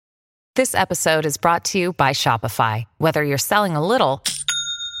This episode is brought to you by Shopify. Whether you're selling a little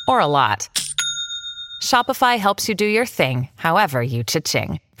or a lot, Shopify helps you do your thing, however you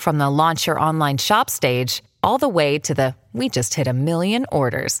cha-ching. From the launch your online shop stage, all the way to the we just hit 1 million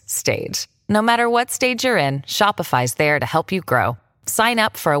orders stage. No matter what stage you're in, Shopify's there to help you grow. Sign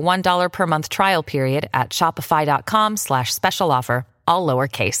up for a $1 per month trial period at shopify.com/special offer, all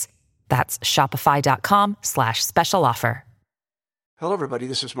lowercase. That's shopify.com/special offer. Hello, everybody.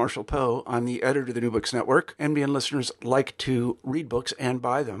 This is Marshall Poe. I'm the editor of the New Books Network. NBN listeners like to read books and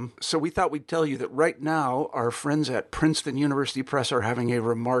buy them. So we thought we'd tell you that right now, our friends at Princeton University Press are having a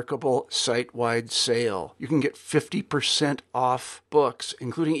remarkable site-wide sale. You can get 50% off books,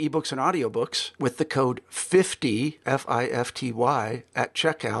 including ebooks and audiobooks, with the code 50, F-I-F-T-Y, at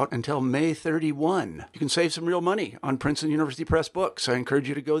checkout until May 31. You can save some real money on Princeton University Press books. I encourage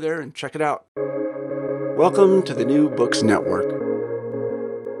you to go there and check it out. Welcome to the New Books Network.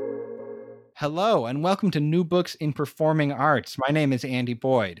 Hello, and welcome to New Books in Performing Arts. My name is Andy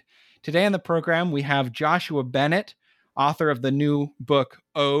Boyd. Today on the program, we have Joshua Bennett, author of the new book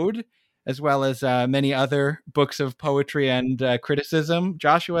Ode, as well as many other books of poetry and criticism.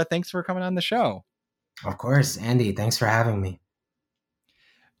 Joshua, thanks for coming on the show. Of course, Andy. Thanks for having me.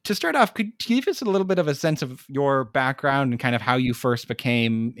 To start off, could you give us a little bit of a sense of your background and kind of how you first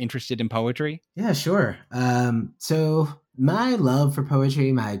became interested in poetry? Yeah, sure. So my love for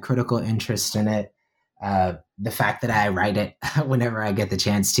poetry, my critical interest in it, the fact that I write it whenever I get the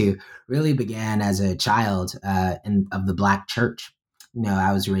chance to, really began as a child of the Black church. You know,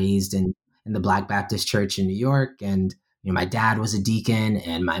 I was raised in the Black Baptist church in New York, and my dad was a deacon,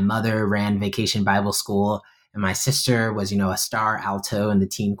 and my mother ran Vacation Bible School, and my sister was a star alto in the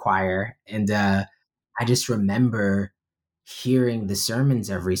teen choir. And I just remember hearing the sermons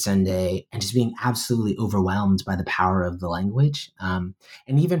every Sunday and just being absolutely overwhelmed by the power of the language. And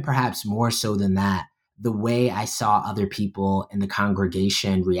even perhaps more so than that, the way I saw other people in the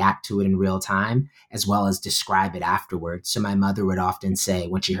congregation react to it in real time, as well as describe it afterwards. So my mother would often say,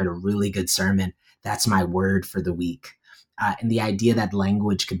 when she heard a really good sermon, "That's my word for the week." And the idea that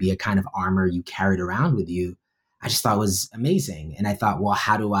language could be a kind of armor you carried around with you, I just thought was amazing. And I thought, well,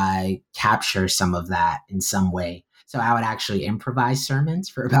 how do I capture some of that in some way? So I would actually improvise sermons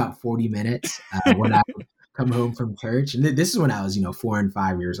for about 40 minutes when I would come home from church. And this is when I was, 4 and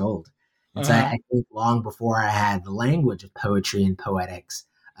 5 years old. And so I think long before I had the language of poetry and poetics,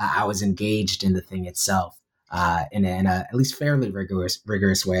 I was engaged in the thing itself in a at least fairly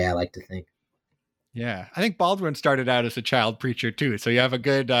rigorous way, I like to think. Yeah, I think Baldwin started out as a child preacher too, so you have a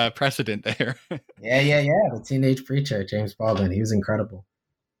good precedent there. Yeah. The teenage preacher, James Baldwin, he was incredible.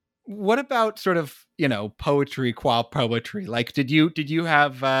 What about sort of, poetry qua poetry? Like, did you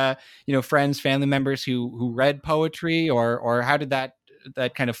have, friends, family members who read poetry, or how did that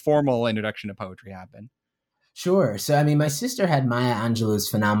kind of formal introduction to poetry happen? Sure. So, my sister had Maya Angelou's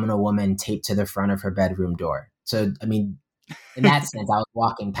Phenomenal Woman taped to the front of her bedroom door. So, in that sense, I was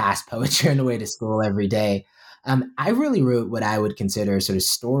walking past poetry on the way to school every day. I really wrote what I would consider sort of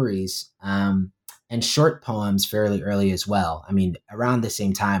stories and short poems fairly early as well. Around the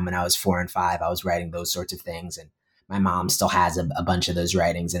same time when I was 4 and 5, I was writing those sorts of things. And my mom still has a bunch of those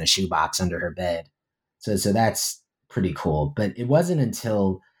writings in a shoebox under her bed. So that's pretty cool. But it wasn't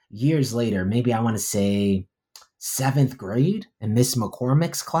until years later, maybe I want to say 7th grade in Miss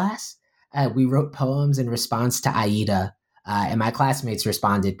McCormick's class, we wrote poems in response to Aida. And my classmates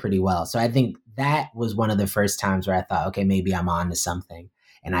responded pretty well. So I think that was one of the first times where I thought, okay, maybe I'm on to something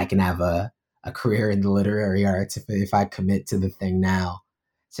and I can have a career in the literary arts if I commit to the thing now.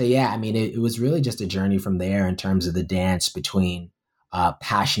 So yeah, it was really just a journey from there in terms of the dance between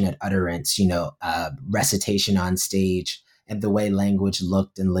passionate utterance, recitation on stage, and the way language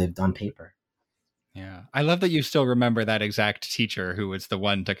looked and lived on paper. Yeah. I love that you still remember that exact teacher who was the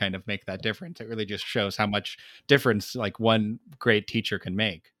one to kind of make that difference. It really just shows how much difference like one great teacher can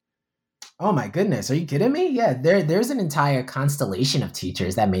make. Oh my goodness. Are you kidding me? Yeah, there's an entire constellation of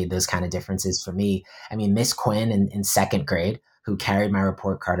teachers that made those kind of differences for me. Miss Quinn in 2nd grade, who carried my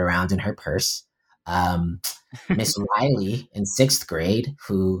report card around in her purse. Miss Riley in 6th grade,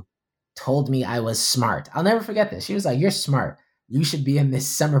 who told me I was smart. I'll never forget this. She was like, "You're smart. You should be in this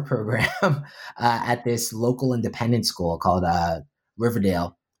summer program at this local independent school called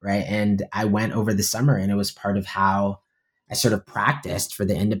Riverdale," right? And I went over the summer, and it was part of how I sort of practiced for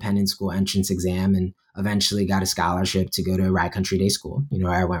the independent school entrance exam, and eventually got a scholarship to go to Rye Country Day School,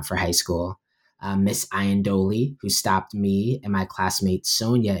 where I went for high school. Miss Iandoli, who stopped me and my classmate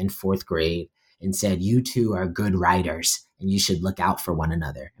Sonia in 4th grade and said, "You two are good writers and you should look out for one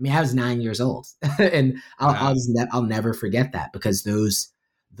another." I was 9 years old and I'll never forget that, because those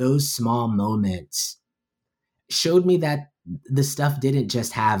those small moments showed me that the stuff didn't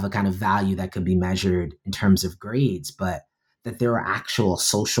just have a kind of value that could be measured in terms of grades, but that there were actual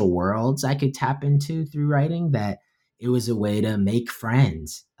social worlds I could tap into through writing, that it was a way to make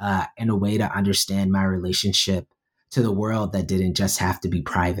friends and a way to understand my relationship to the world that didn't just have to be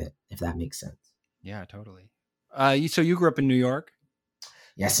private, if that makes sense. Yeah, totally. So you grew up in New York?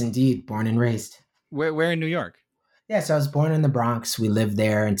 Yes, indeed. Born and raised. Where in New York? Yeah, so I was born in the Bronx. We lived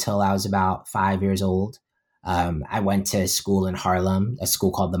there until I was about 5 years old. I went to school in Harlem, a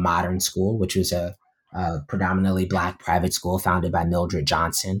school called the Modern School, which was a predominantly Black private school founded by Mildred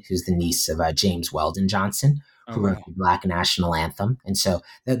Johnson, who's the niece of James Weldon Johnson, who wrote the Black national anthem. And so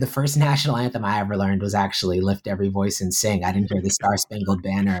the first national anthem I ever learned was actually Lift Every Voice and Sing. I didn't hear the Star Spangled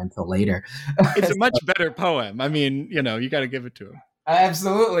Banner until later. It's a much better poem. I mean, you got to give it to him.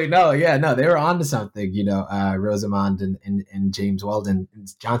 Absolutely. No, they were on to something, Rosamond and James Weldon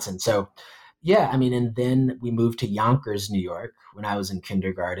Johnson. So, yeah, I mean, and then we moved to Yonkers, New York when I was in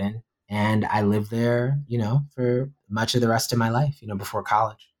kindergarten. And I lived there, for much of the rest of my life, before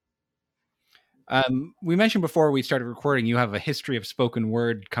college. We mentioned before we started recording, you have a history of spoken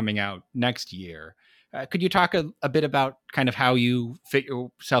word coming out next year. Could you talk a bit about kind of how you fit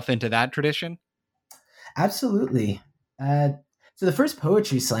yourself into that tradition? Absolutely. So the first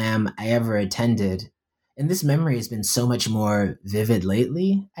poetry slam I ever attended, and this memory has been so much more vivid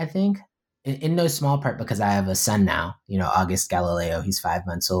lately, I think, in no small part because I have a son now, August Galileo, he's 5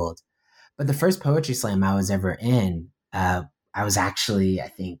 months old. But the first poetry slam I was ever in, I was actually, I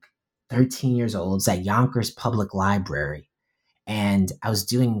think, 13 years old. It's at Yonkers Public Library. And I was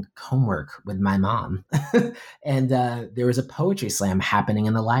doing homework with my mom. And there was a poetry slam happening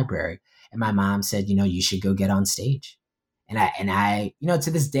in the library. And my mom said, you should go get on stage. And I,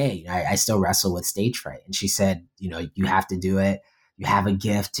 to this day, I still wrestle with stage fright. And she said, you have to do it. You have a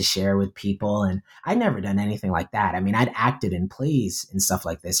gift to share with people. And I'd never done anything like that. I mean, I'd acted in plays and stuff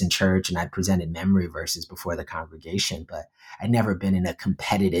like this in church, and I'd presented memory verses before the congregation, but I'd never been in a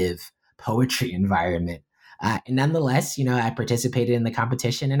competitive poetry environment. And nonetheless, I participated in the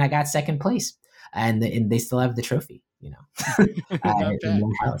competition and I got second place. And they still have the trophy, in my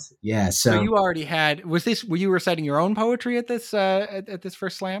house. Yeah. So you already had, were you reciting your own poetry at this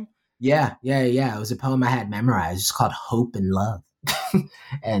first slam? Yeah. It was a poem I had memorized. It's called Hope and Love.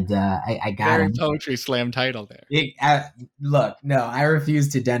 And I got very poetry slam title there. Look, no, I refuse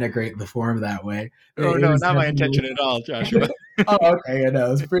to denigrate the form that way. No, not my intention at all, Joshua. Oh, okay, it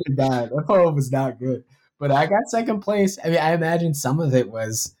was pretty bad. The poem was not good, but I got second place. I mean, I imagine some of it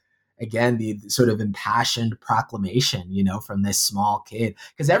was, again, the sort of impassioned proclamation, from this small kid,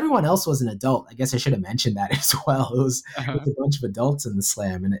 because everyone else was an adult. I guess I should have mentioned that as well. It was a bunch of adults in the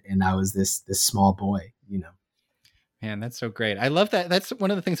slam, and I was this small boy, Man, that's so great. I love that. That's one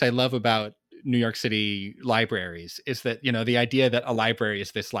of the things I love about New York City libraries is that, the idea that a library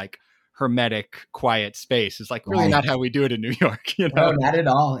is this like hermetic, quiet space is like really not how we do it in New York. No, not at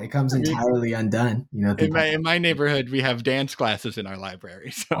all. It comes entirely undone. In my neighborhood, we have dance classes in our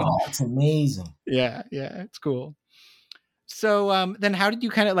library. So. Oh, it's amazing. Yeah, it's cool. So then how did you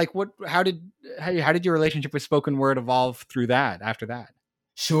kind of how did your relationship with spoken word evolve through that after that?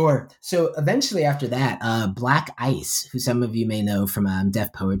 Sure. So eventually after that, Black Ice, who some of you may know from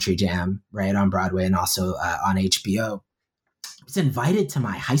Def Poetry Jam, right, on Broadway and also on HBO, was invited to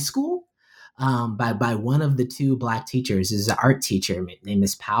my high school by one of the two Black teachers. Is an art teacher named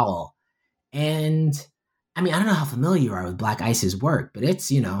Miss Powell. And I mean, I don't know how familiar you are with Black Ice's work, but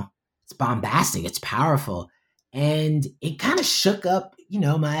it's, it's bombastic. It's powerful. And it kind of shook up,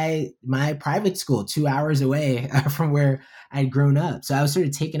 my private school 2 hours away from where I'd grown up. So I was sort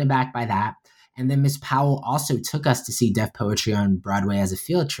of taken aback by that. And then Miss Powell also took us to see Def Poetry on Broadway as a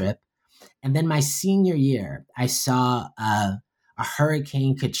field trip. And then my senior year, I saw a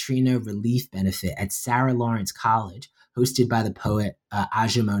Hurricane Katrina relief benefit at Sarah Lawrence College, hosted by the poet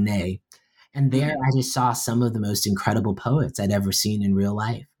Aja Monet. And there I just saw some of the most incredible poets I'd ever seen in real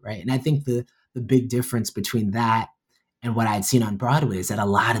life, right? And I think the big difference between that and what I'd seen on Broadway is that a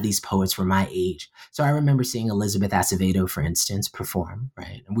lot of these poets were my age. So I remember seeing Elizabeth Acevedo, for instance, perform,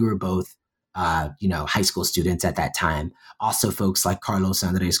 right? And we were both, high school students at that time. Also folks like Carlos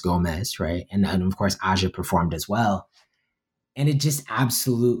Andres Gomez, right? And of course, Aja performed as well. And it just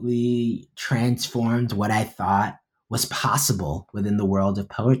absolutely transformed what I thought was possible within the world of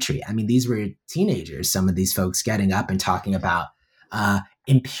poetry. I mean, these were teenagers, some of these folks getting up and talking about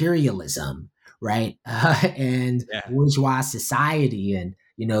imperialism, right? And bourgeois society and,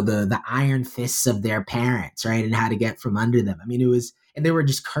 the iron fists of their parents, right? And how to get from under them. I mean, it And they were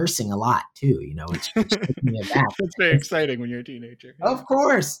just cursing a lot too, which took me aback. It's very exciting when you're a teenager. Of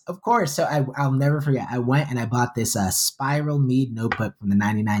course. So I'll never forget. I went and I bought this Spiral Mead notebook from the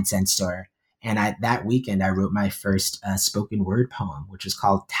 99-cent store. And that weekend, I wrote my first spoken word poem, which was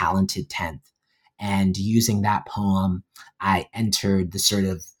called Talented 10th. And using that poem, I entered the sort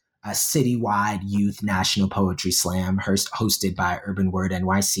of citywide youth national poetry slam hosted by Urban Word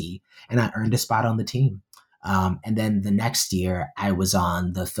NYC. And I earned a spot on the team. And then the next year, I was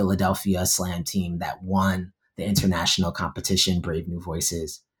on the Philadelphia slam team that won the international competition, Brave New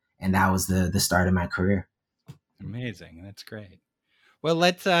Voices. And that was the start of my career. Amazing. That's great. Well,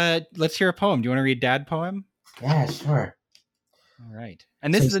 let's hear a poem. Do you want to read Dad poem? Yeah, sure. All right.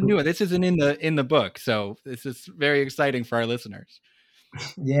 And this is a new one. This isn't in the book, so this is very exciting for our listeners.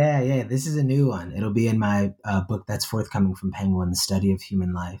 Yeah. This is a new one. It'll be in my book that's forthcoming from Penguin, The Study of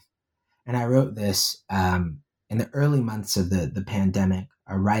Human Life. And I wrote this in the early months of the pandemic,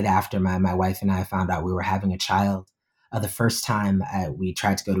 right after my wife and I found out we were having a child. The first time we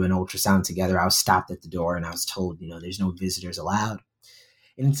tried to go to an ultrasound together, I was stopped at the door and I was told, there's no visitors allowed.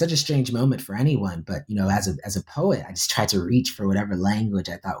 And it's such a strange moment for anyone. But, as a poet, I just tried to reach for whatever language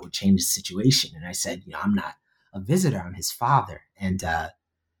I thought would change the situation. And I said, I'm not a visitor, I'm his father. And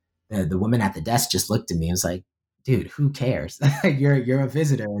the woman at the desk just looked at me and was like, dude, who cares? You're a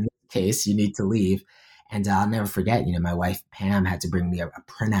visitor. In this case, you need to leave. And I'll never forget, my wife, Pam, had to bring me a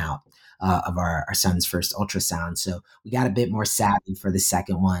printout of our son's first ultrasound. So we got a bit more savvy for the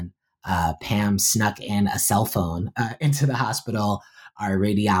second one. Pam snuck in a cell phone into the hospital. Our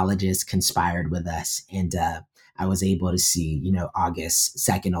radiologist conspired with us, and I was able to see, August's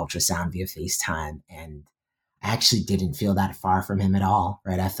second ultrasound via FaceTime. And I actually didn't feel that far from him at all,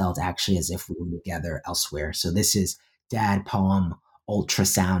 right? I felt actually as if we were together elsewhere. So this is Dad poem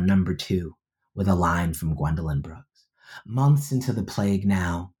Ultrasound number 2 with a line from Gwendolyn Brooks. Months into the plague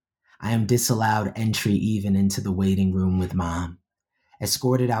now, I am disallowed entry even into the waiting room with Mom.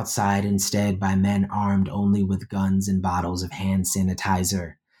 Escorted outside instead by men armed only with guns and bottles of hand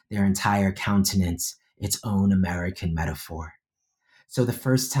sanitizer, their entire countenance its own American metaphor. So the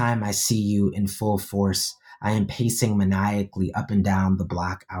first time I see you in full force, I am pacing maniacally up and down the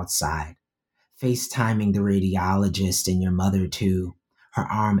block outside, FaceTiming the radiologist and your mother too, her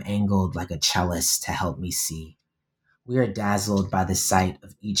arm angled like a cellist to help me see. We are dazzled by the sight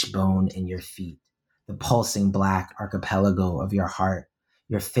of each bone in your feet, the pulsing black archipelago of your heart,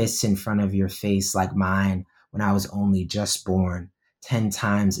 your fists in front of your face like mine when I was only just born, 10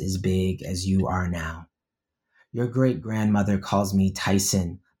 times as big as you are now. Your great-grandmother calls me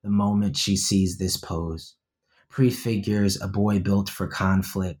Tyson the moment she sees this pose. Prefigures a boy built for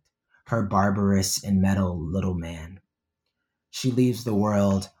conflict, her barbarous and metal little man. She leaves the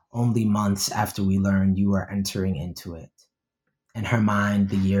world only months after we learn you are entering into it. In her mind,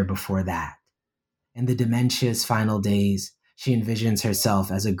 the year before that. In the dementia's final days, she envisions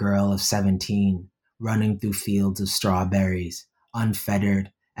herself as a girl of 17, running through fields of strawberries,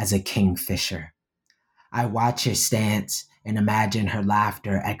 unfettered as a kingfisher. I watch her stance and imagine her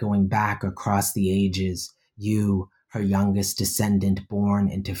laughter echoing back across the ages, you, her youngest descendant born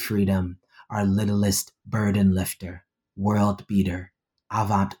into freedom, our littlest burden lifter, world beater,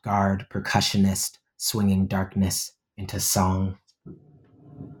 avant-garde percussionist, swinging darkness into song.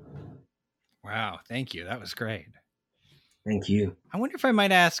 Wow, thank you. That was great. Thank you. I wonder if I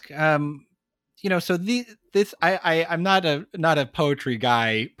might ask, so I'm not a poetry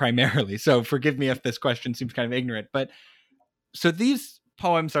guy primarily, so forgive me if this question seems kind of ignorant, but so these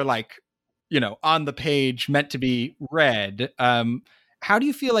poems are like, on the page, meant to be read. How do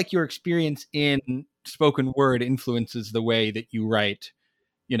you feel like your experience in spoken word influences the way that you write,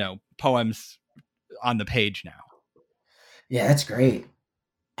 poems on the page now? Yeah, that's great.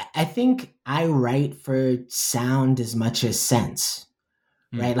 I think I write for sound as much as sense,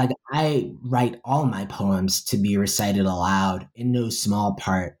 right? Like I write all my poems to be recited aloud in no small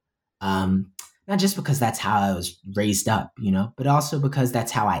part. Not just because that's how I was raised up, but also because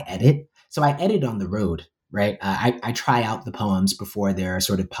that's how I edit. So I edit on the road, right? I try out the poems before they're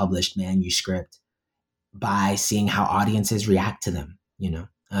sort of published manuscript by seeing how audiences react to them,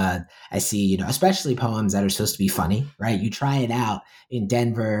 I see, especially poems that are supposed to be funny, right? You try it out in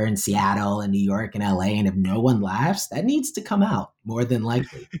Denver and Seattle and New York and LA, and if no one laughs, that needs to come out more than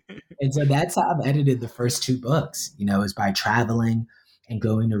likely. And so that's how I've edited the first 2 books, is by traveling and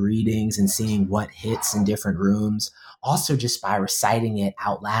going to readings and seeing what hits in different rooms. Also just by reciting it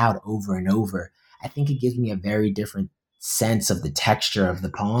out loud over and over. I think it gives me a very different sense of the texture of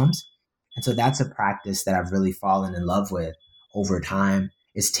the poems. And so that's a practice that I've really fallen in love with over time,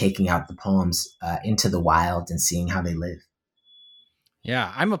 is taking out the poems into the wild and seeing how they live.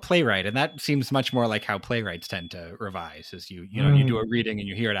 Yeah, I'm a playwright, and that seems much more like how playwrights tend to revise. Is you do a reading and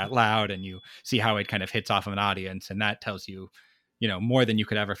you hear it out loud and you see how it kind of hits off of an audience, and that tells you, more than you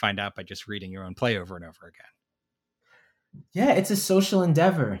could ever find out by just reading your own play over and over again. Yeah, it's a social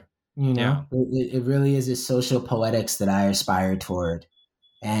endeavor. Yeah. It really is a social poetics that I aspire toward.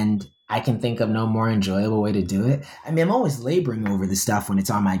 And I can think of no more enjoyable way to do it. I mean, I'm always laboring over the stuff when it's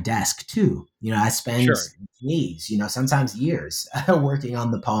on my desk too. I spend days, sometimes years working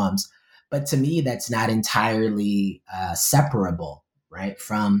on the poems. But to me, that's not entirely separable, right,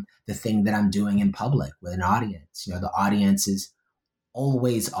 from the thing that I'm doing in public with an audience. The audience is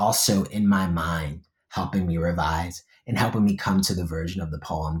always also in my mind, helping me revise and helping me come to the version of the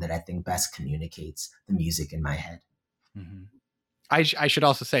poem that I think best communicates the music in my head. Mm-hmm. I should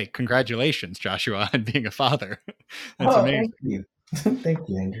also say congratulations, Joshua, on being a father. That's amazing. Thank you. Thank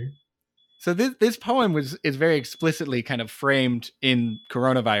you, Andrew. So this poem is very explicitly kind of framed in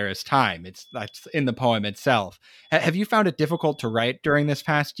coronavirus time. That's in the poem itself. Have you found it difficult to write during this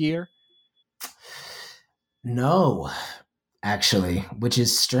past year? No, actually, which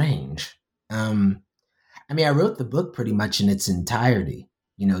is strange. I wrote the book pretty much in its entirety,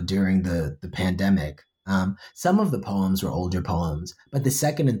 during the pandemic. Some of the poems were older poems, but the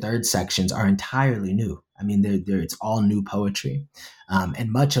second and third sections are entirely new. I mean, it's all new poetry.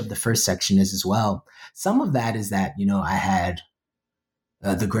 And much of the first section is as well. Some of that is that, I had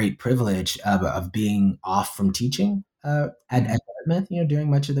the great privilege of being off from teaching at Dartmouth, during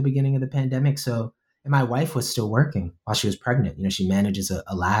much of the beginning of the pandemic. So, and my wife was still working while she was pregnant. She manages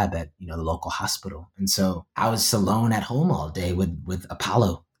a lab at, the local hospital. And so I was alone at home all day with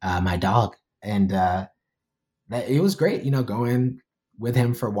Apollo, my dog. And it was great, going with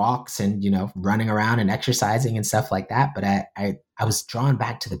him for walks and, running around and exercising and stuff like that. But I was drawn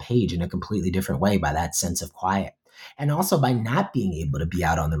back to the page in a completely different way by that sense of quiet. And also by not being able to be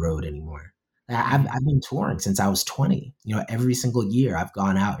out on the road anymore. I've been touring since I was 20. Every single year I've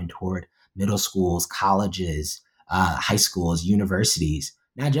gone out and toured middle schools, colleges, high schools, universities,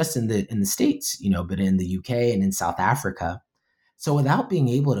 not just in the States, but in the UK and in South Africa. So without being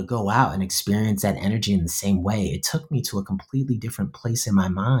able to go out and experience that energy in the same way, it took me to a completely different place in my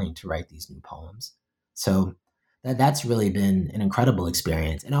mind to write these new poems. So that's really been an incredible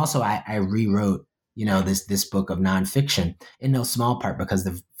experience. And also I rewrote, this book of nonfiction in no small part because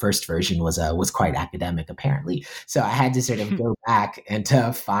the first version was quite academic, apparently. So I had to sort of go back and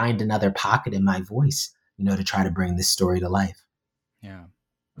to find another pocket in my voice, to try to bring this story to life. Yeah.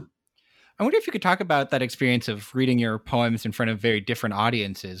 I wonder if you could talk about that experience of reading your poems in front of very different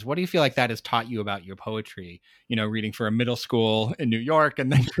audiences. What do you feel like that has taught you about your poetry? Reading for a middle school in New York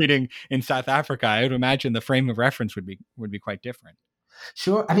and then reading in South Africa. I would imagine the frame of reference would be quite different.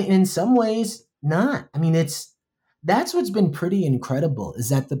 Sure. I mean, in some ways, not. I mean, that's what's been pretty incredible is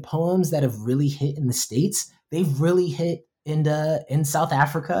that the poems that have really hit in the States, they've really hit in South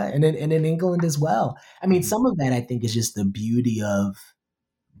Africa and in England as well. I mean, some of that I think is just the beauty of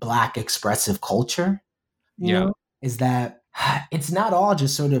Black expressive culture, is that it's not all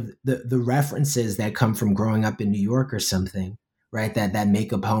just sort of the references that come from growing up in New York or something, right? That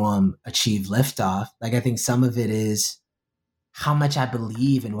make a poem achieve liftoff. Like, I think some of it is how much I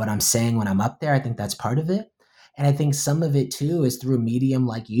believe in what I'm saying when I'm up there. I think that's part of it. And I think some of it too is through a medium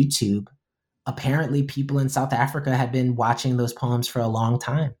like YouTube. Apparently people in South Africa have been watching those poems for a long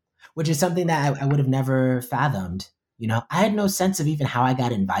time, which is something that I would have never fathomed. I had no sense of even how I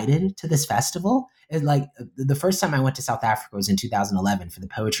got invited to this festival. The first time I went to South Africa was in 2011 for the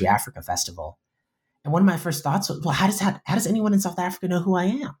Poetry Africa Festival. And one of my first thoughts was, well, how does anyone in South Africa know who I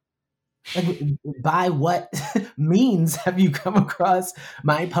am? Like, by what means have you come across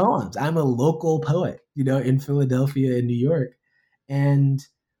my poems? I'm a local poet, in Philadelphia and New York. And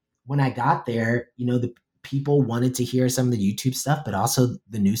when I got there, the people wanted to hear some of the YouTube stuff, but also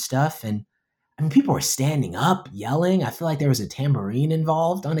the new stuff. And I mean, people were standing up, yelling. I feel like there was a tambourine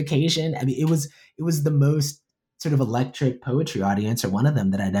involved on occasion. I mean, it was the most sort of electric poetry audience, or one of them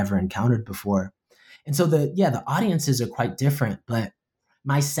that I'd ever encountered before. And so the audiences are quite different, but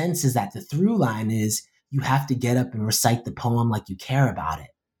my sense is that the through line is you have to get up and recite the poem like you care about it,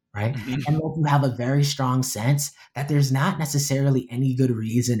 right? Mm-hmm. And like you have a very strong sense that there's not necessarily any good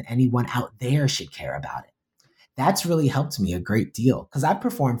reason anyone out there should care about it. That's really helped me a great deal because I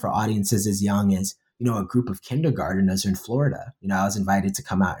performed for audiences as young as, a group of kindergarteners in Florida. I was invited to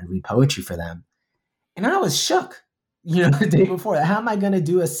come out and read poetry for them. And I was shook, the day before. How am I going to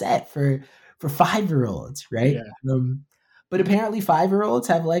do a set for 5-year-olds, right? Yeah. But apparently 5-year-olds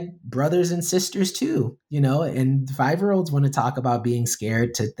have like brothers and sisters too, and 5-year-olds want to talk about being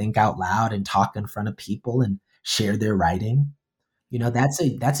scared to think out loud and talk in front of people and share their writing.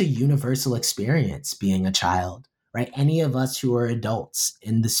 That's a universal experience being a child, right? Any of us who are adults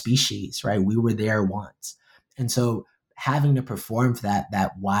in the species, right? We were there once. And so having to perform for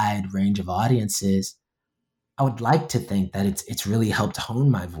that wide range of audiences, I would like to think that it's really helped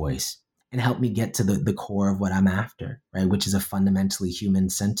hone my voice and help me get to the core of what I'm after, right? Which is a fundamentally human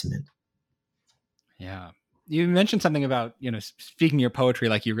sentiment. Yeah. You mentioned something about, speaking your poetry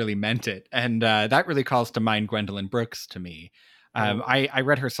like you really meant it. And that really calls to mind Gwendolyn Brooks to me. I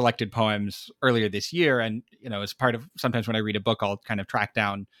read her selected poems earlier this year. And, as part of, sometimes when I read a book, I'll kind of track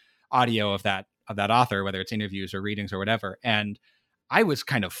down audio of that author, whether it's interviews or readings or whatever. And I was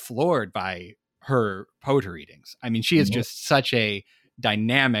kind of floored by her poetry readings. I mean, she is just such a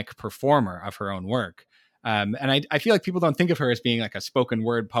dynamic performer of her own work. And I feel like people don't think of her as being like a spoken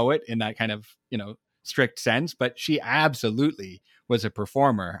word poet in that kind of, strict sense, but she absolutely was a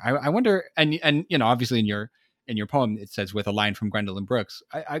performer. I wonder, and obviously in your poem, it says with a line from Gwendolyn Brooks.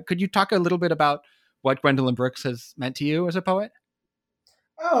 Could you talk a little bit about what Gwendolyn Brooks has meant to you as a poet?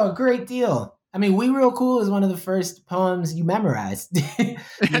 Oh, a great deal. I mean, We Real Cool is one of the first poems you memorized.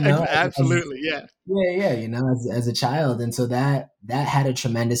 Absolutely, yeah. Yeah, as a child. And so that had a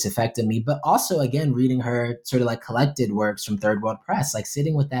tremendous effect on me. But also, again, reading her sort of like collected works from Third World Press, like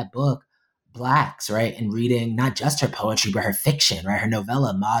sitting with that book, Blacks, right? And reading not just her poetry, but her fiction, right? Her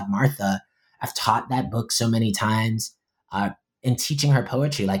novella, Maud Martha. I've taught that book so many times. In teaching her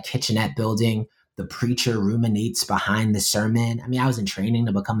poetry, like Kitchenette Building, the preacher ruminates behind the sermon. I mean, I was in training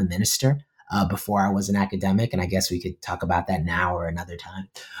to become a minister before I was an academic, and I guess we could talk about that now or another time.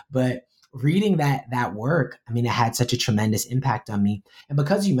 But reading that work, I mean, it had such a tremendous impact on me. And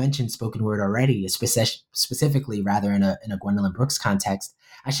because you mentioned spoken word already, specifically rather in a Gwendolyn Brooks context,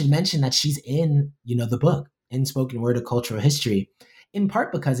 I should mention that she's in, the book, in Spoken Word: A Cultural History, in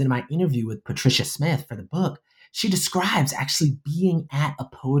part because in my interview with Patricia Smith for the book, she describes actually being at a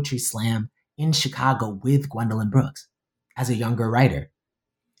poetry slam in Chicago with Gwendolyn Brooks as a younger writer.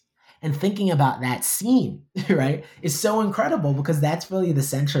 And thinking about that scene, right, is so incredible because that's really the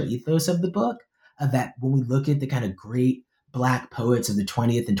central ethos of the book, of that when we look at the kind of great Black poets of the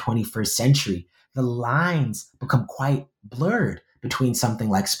 20th and 21st century, the lines become quite blurred between something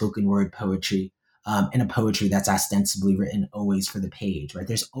like spoken word poetry and a poetry that's ostensibly written always for the page, right?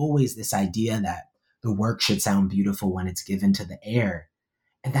 There's always this idea that the work should sound beautiful when it's given to the air.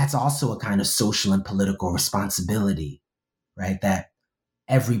 And that's also a kind of social and political responsibility, right? That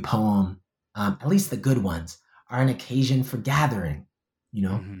every poem, at least the good ones, are an occasion for gathering,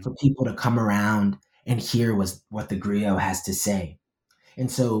 for people to come around and hear what the griot has to say. And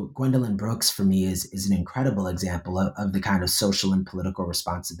so Gwendolyn Brooks, for me, is an incredible example of the kind of social and political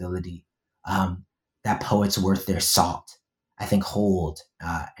responsibility that poets worth their salt, I think, hold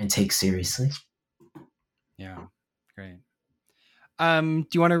and take seriously. Yeah, great. Do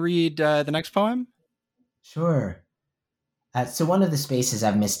you want to read the next poem? Sure. So one of the spaces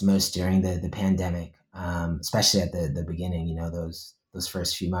I've missed most during the pandemic, especially at the beginning, those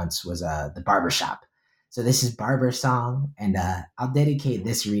first few months, was the barbershop. So this is Barber Song, and I'll dedicate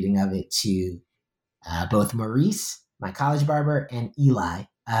this reading of it to both Maurice, my college barber, and Eli,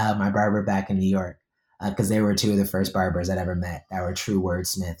 my barber back in New York, because they were two of the first barbers I'd ever met that were true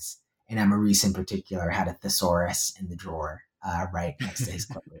wordsmiths. And Maurice in particular had a thesaurus in the drawer right next to his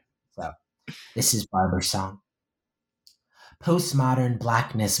clothes. So this is Barber Song. Postmodern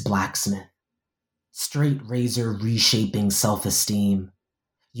blackness blacksmith, straight razor reshaping self-esteem.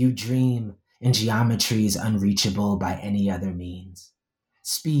 You dream in geometries unreachable by any other means.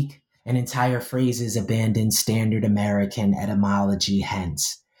 Speak, and entire phrases abandon standard American etymology.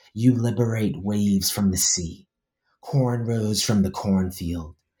 Hence, you liberate waves from the sea, cornrows from the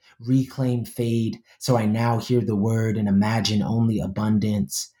cornfield. Reclaim fade, so I now hear the word and imagine only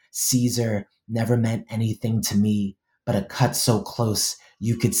abundance. Caesar never meant anything to me, but a cut so close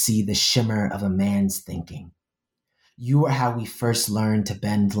you could see the shimmer of a man's thinking. You are how we first learned to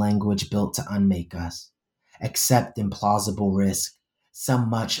bend language built to unmake us. Accept implausible risk. Some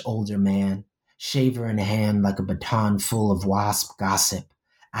much older man, shaver in hand like a baton full of wasp gossip,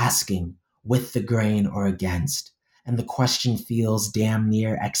 asking, with the grain or against. And the question feels damn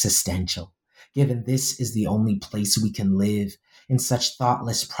near existential, given this is the only place we can live in such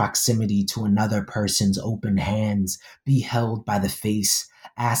thoughtless proximity to another person's open hands, be held by the face,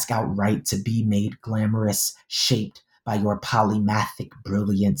 ask outright to be made glamorous, shaped by your polymathic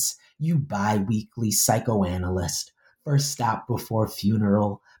brilliance, you bi-weekly psychoanalyst, first stop before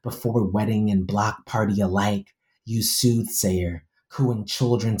funeral, before wedding and block party alike, you soothsayer, cooing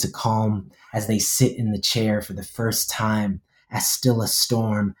children to calm as they sit in the chair for the first time, as still a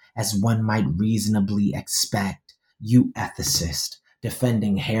storm as one might reasonably expect, you ethicist,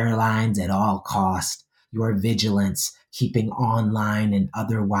 defending hairlines at all cost, your vigilance keeping online and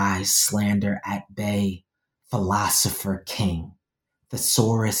otherwise slander at bay, philosopher king,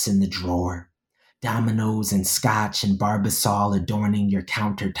 thesaurus in the drawer, dominoes and scotch and barbasol adorning your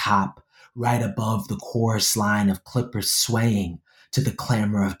countertop, right above the chorus line of clippers swaying to the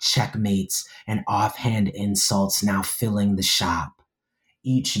clamor of checkmates and offhand insults now filling the shop,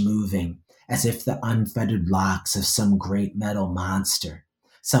 each moving as if the unfettered locks of some great metal monster,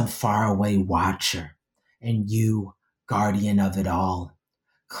 some faraway watcher, and you, guardian of it all,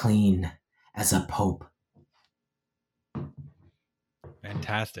 clean as a pope.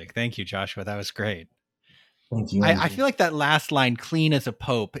 Fantastic. Thank you, Joshua. That was great. Thank you. I feel like that last line, clean as a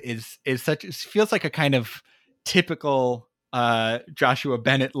pope, is such, it feels like a kind of typical Joshua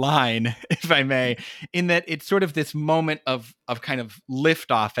Bennett line, if I may, in that it's sort of this moment of kind of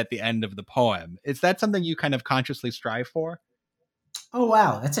liftoff at the end of the poem. Is that something you kind of consciously strive for? Oh,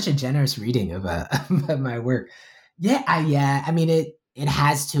 wow. That's such a generous reading of my work. Yeah. I mean, it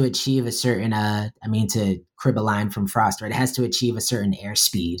has to achieve a certain, to crib a line from Frost, right? It has to achieve a certain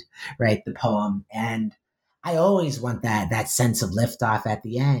airspeed, right? The poem. And I always want that sense of liftoff at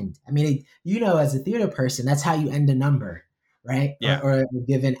the end. I mean, as a theater person, that's how you end a number, right? Yeah. Or a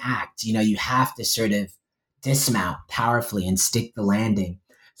given act. You have to sort of dismount powerfully and stick the landing.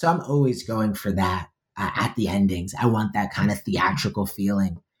 So I'm always going for that at the endings. I want that kind of theatrical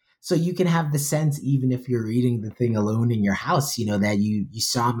feeling. So you can have the sense, even if you're reading the thing alone in your house, that you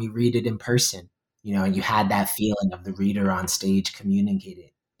saw me read it in person, and you had that feeling of the reader on stage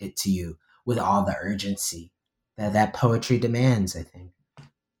communicated it to you with all the urgency that poetry demands, I think.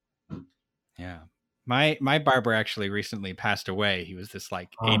 Yeah. My barber actually recently passed away. He was this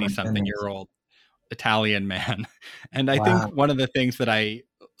 80-something-year-old Italian man. And I think one of the things that I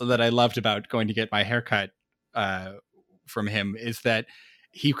loved about going to get my haircut from him is that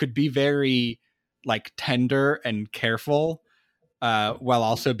he could be very tender and careful while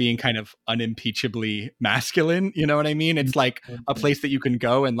also being kind of unimpeachably masculine. You know what I mean? It's like a place that you can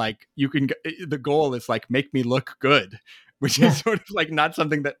go and the goal is make me look good, which is sort of not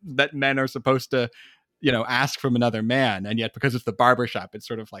something that men are supposed to, ask from another man. And yet because it's the barbershop, it's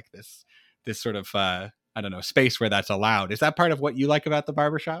sort of this sort of, space where that's allowed. Is that part of what you like about the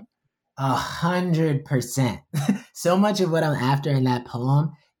barbershop? 100%. So much of what I'm after in that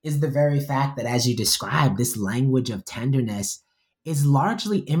poem is the very fact that, as you described, this language of tenderness is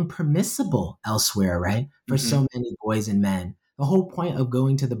largely impermissible elsewhere, right? For so many boys and men. The whole point of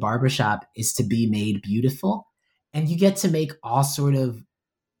going to the barbershop is to be made beautiful, and you get to make all sort of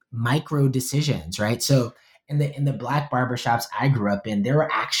micro decisions, right? So in the Black barbershops I grew up in, there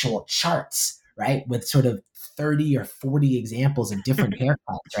were actual charts, right? With sort of 30 or 40 examples of different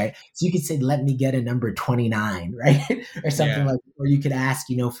haircuts, right? So you could say, let me get a number 29, right? Or something or you could ask,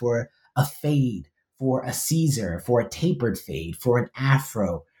 for a fade, for a Caesar, for a tapered fade, for an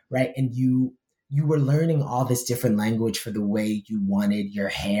afro, right? And you were learning all this different language for the way you wanted your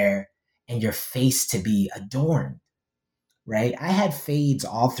hair and your face to be adorned, right? I had fades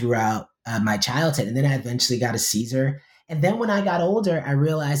all throughout my childhood, and then I eventually got a Caesar. And then when I got older, I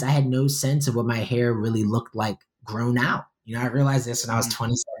realized I had no sense of what my hair really looked like grown out. I realized this when I was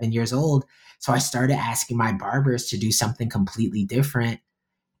 27 years old. So I started asking my barbers to do something completely different.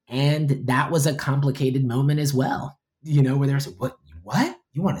 And that was a complicated moment as well, where there's, what?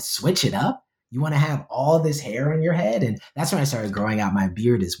 You want to switch it up? You want to have all this hair on your head? And that's when I started growing out my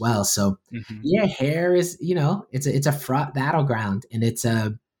beard as well. So hair is, it's a fraught battleground, and it's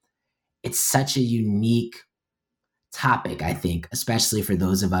such a unique topic, I think, especially for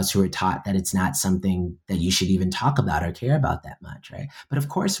those of us who are taught that it's not something that you should even talk about or care about that much, right? But of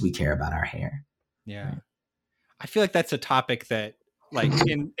course we care about our hair. Yeah. Right? I feel like that's a topic that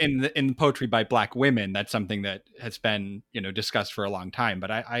in poetry by Black women, that's something that has been, discussed for a long time.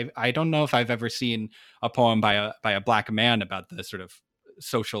 But I don't know if I've ever seen a poem by a Black man about the sort of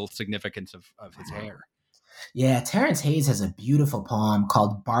social significance of his hair. Yeah, Terrence Hayes has a beautiful poem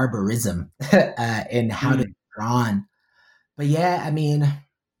called Barbarism and how to drawn. But yeah, I mean,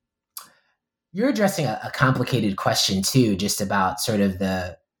 you're addressing a complicated question too, just about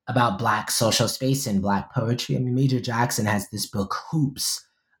about Black social space and Black poetry. I mean, Major Jackson has this book, Hoops,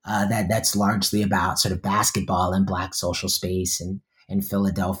 that's largely about sort of basketball and Black social space in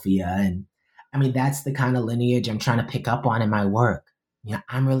Philadelphia. And I mean, that's the kind of lineage I'm trying to pick up on in my work.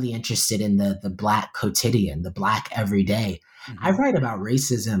 I'm really interested in the Black quotidian, the Black everyday. I write about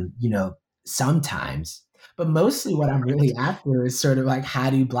racism, sometimes. But mostly what I'm really after is sort of how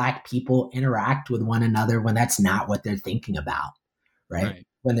do Black people interact with one another when that's not what they're thinking about, right?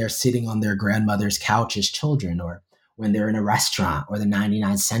 When they're sitting on their grandmother's couch as children, or when they're in a restaurant or the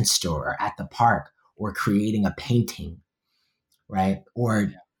 99-cent store or at the park or creating a painting, right?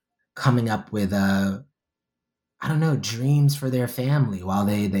 Or coming up with I don't know, dreams for their family while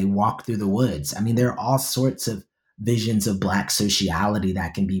they walk through the woods. I mean, there are all sorts of visions of Black sociality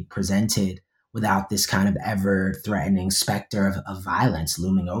that can be presented without this kind of ever threatening specter of violence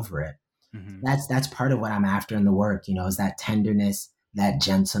looming over it. Mm-hmm. That's part of what I'm after in the work, is that tenderness, that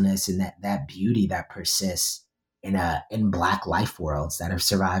gentleness, and that beauty that persists in Black life worlds that have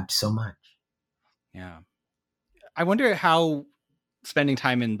survived so much. Yeah. I wonder how spending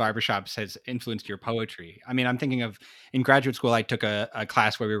time in barbershops has influenced your poetry. I mean, I'm thinking of in graduate school, I took a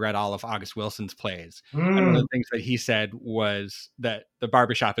class where we read all of August Wilson's plays. And one of the things that he said was that the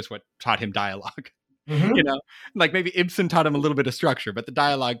barbershop is what taught him dialogue. Mm-hmm. Like maybe Ibsen taught him a little bit of structure, but the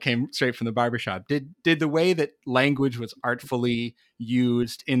dialogue came straight from the barbershop. Did the way that language was artfully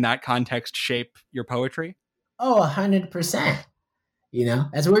used in that context shape your poetry? Oh, 100%.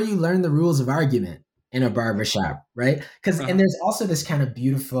 That's where you learn the rules of argument in a barbershop, right? And there's also this kind of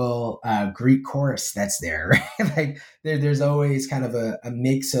beautiful Greek chorus that's there, right? Like there's always kind of a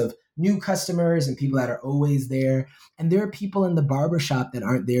mix of new customers and people that are always there. And there are people in the barbershop that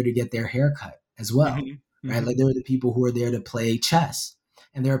aren't there to get their hair cut as well, right? Like there are the people who are there to play chess.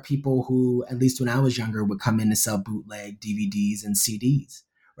 And there are people who, at least when I was younger, would come in to sell bootleg DVDs and CDs,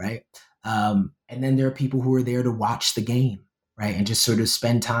 right? And then there are people who are there to watch the game, right? And just sort of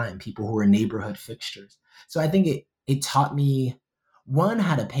spend time, people who are neighborhood fixtures. So I think it taught me, one,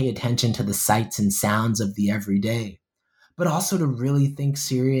 how to pay attention to the sights and sounds of the everyday, but also to really think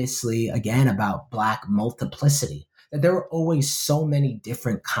seriously, again, about Black multiplicity, that there were always so many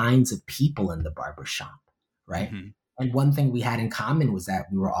different kinds of people in the barbershop, right? Mm-hmm. And one thing we had in common was that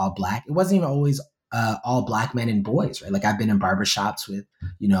we were all Black. It wasn't even always all Black men and boys, right? Like I've been in barbershops with,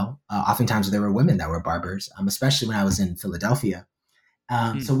 oftentimes there were women that were barbers, especially when I was in Philadelphia.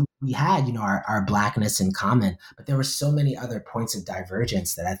 So we had, our Blackness in common, but there were so many other points of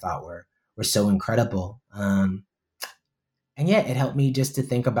divergence that I thought were so incredible. And yeah, it helped me just to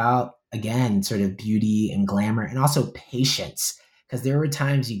think about, again, sort of beauty and glamour and also patience. Because there were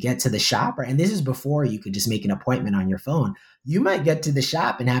times you get to the shop, and this is before you could just make an appointment on your phone. You might get to the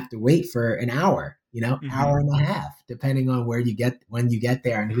shop and have to wait for an hour, hour and a half, depending on when you get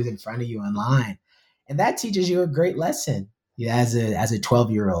there and who's in front of you in line. And that teaches you a great lesson, as a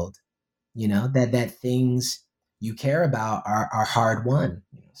 12-year-old, that things you care about are hard won,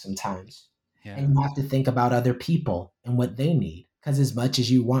 sometimes. Yeah. And you have to think about other people and what they need. Because as much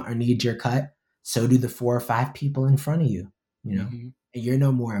as you want or need your cut, so do the 4 or 5 people in front of you. And you're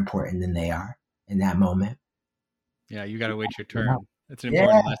no more important than they are in that moment. Yeah, you got to wait your turn. That's an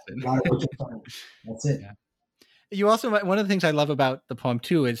important lesson. That's it. Yeah. You also, one of the things I love about the poem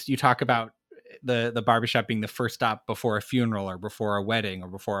too is you talk about the barbershop being the first stop before a funeral or before a wedding or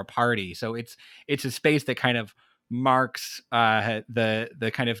before a party. So it's a space that kind of marks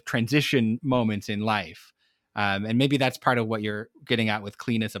the kind of transition moments in life. And maybe that's part of what you're getting at with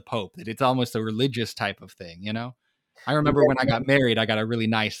Clean as a Pope, that it's almost a religious type of thing, I remember when I got married, I got a really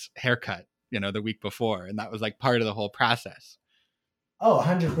nice haircut, the week before. And that was like part of the whole process. Oh,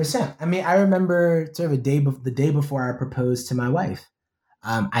 100%. I mean, I remember sort of the day before I proposed to my wife.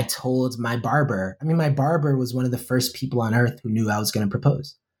 I told my barber, my barber was one of the first people on earth who knew I was going to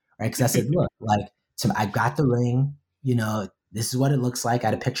propose, right? Because I said, look, I got the ring, this is what it looks like. I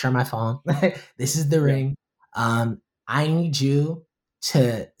had a picture on my phone. This is the ring. I need you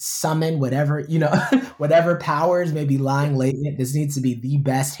to summon whatever, whatever powers may be lying latent. This needs to be the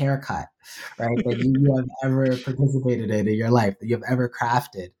best haircut, right? That you have ever participated in your life, that you have ever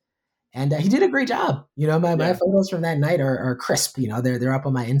crafted. And he did a great job. My photos from that night are crisp. They're up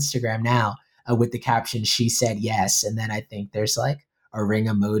on my Instagram now with the caption, "She said yes." And then I think there's like a ring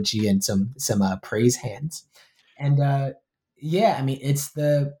emoji and some praise hands. And it's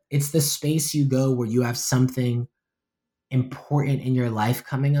the space you go where you have something important in your life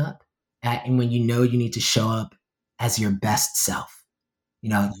coming up, and when you need to show up as your best self.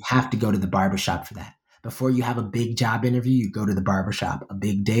 You have to go to the barbershop for that. Before you have a big job interview, you go to the barbershop, a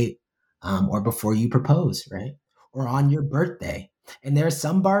big date, or before you propose, right? Or on your birthday. And there are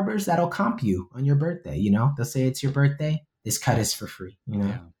some barbers that'll comp you on your birthday, they'll say it's your birthday, this cut is for free,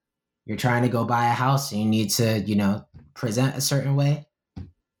 You're trying to go buy a house and you need to, present a certain way.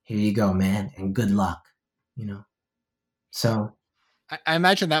 Here you go, man, and good luck, So I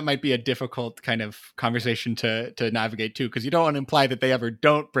imagine that might be a difficult kind of conversation to navigate too, because you don't want to imply that they ever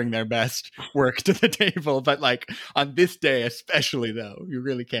don't bring their best work to the table. But like on this day, especially though, you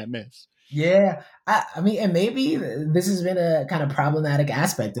really can't miss. Yeah, I mean, and maybe this has been a kind of problematic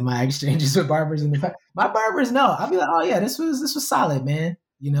aspect of my exchanges with barbers in the past. My barbers know. I'll be like, "Oh yeah, this was solid, man."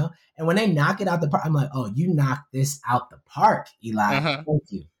 You know, and when they knock it out the park, I'm like, "Oh, you knocked this out the park, Eli. Uh-huh. Thank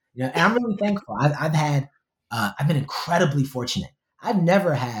you." You know, and I'm really thankful. I've been incredibly fortunate. I've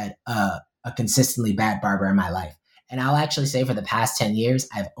never had a consistently bad barber in my life, and I'll actually say for the past 10 years,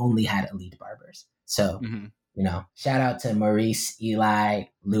 I've only had elite barbers. So Mm-hmm. you know, shout out to Maurice, Eli,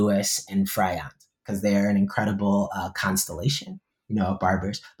 Lewis, and Freyant because they're an incredible constellation, you know, of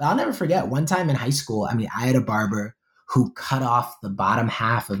barbers. But I'll never forget one time in high school. I mean, I had a barber who cut off the bottom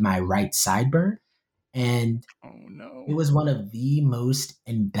half of my right sideburn, and Oh it no. was one of the most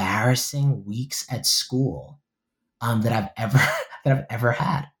embarrassing weeks at school that I've ever that I've ever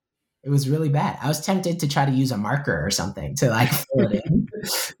had. It was really bad. I was tempted to try to use a marker or something to like fill it in,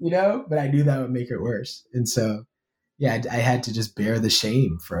 you know, but I knew that would make it worse. And so yeah, I had to just bear the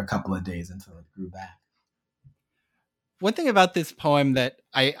shame for a couple of days until it grew back. One thing about this poem that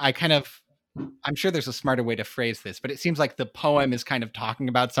I kind of, I'm sure there's a smarter way to phrase this, but it seems like the poem is kind of talking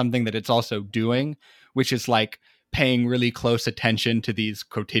about something that it's also doing, which is like paying really close attention to these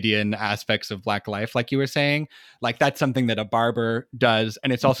quotidian aspects of Black life, like you were saying. Like that's something that a barber does,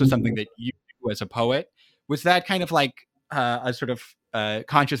 and it's also something that you do as a poet. Was that kind of like a sort of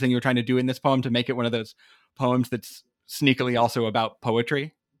conscious thing you were trying to do in this poem to make it one of those poems that's sneakily also about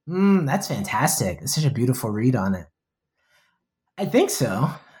poetry? That's fantastic. It's such a beautiful read on it. I think so.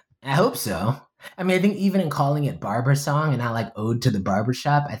 I hope so. I mean, I think even in calling it barber song and not like ode to the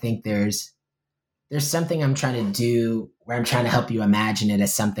barbershop, I think there's something I'm trying to do where I'm trying to help you imagine it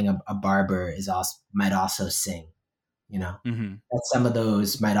as something a barber is also might also sing. You know, Mm-hmm. that some of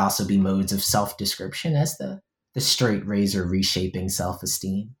those might also be modes of self-description as the straight razor reshaping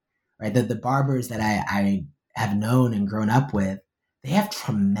self-esteem. Right. The barbers that I have known and grown up with, they have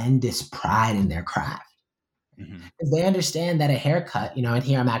tremendous pride in their craft. Mm-hmm. Because they understand that a haircut, you know, and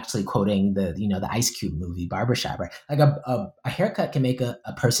here I'm actually quoting the Ice Cube movie Barbershop, right? Like a haircut can make a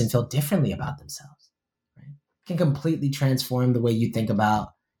person feel differently about themselves, right? Can completely transform the way you think about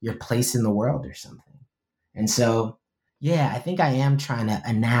your place in the world or something. And so, yeah, I think I am trying to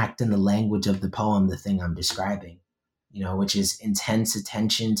enact in the language of the poem the thing I'm describing, you know, which is intense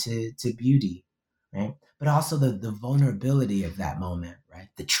attention to beauty, right? But also the vulnerability of that moment, right?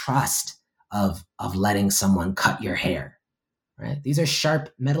 The trust of letting someone cut your hair, right? These are sharp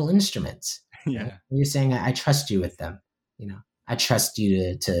metal instruments. Right? Yeah. You're saying I trust you with them, you know. I trust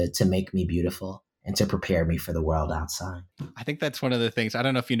you to make me beautiful and to prepare me for the world outside. I think that's one of the things. I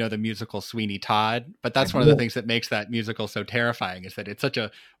don't know if you know the musical Sweeney Todd, but I that's one of the do. things that makes that musical so terrifying is that it's such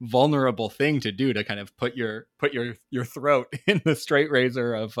a vulnerable thing to do to kind of put your throat in the straight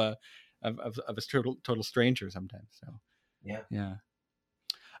razor of a total stranger sometimes. So Yeah. yeah.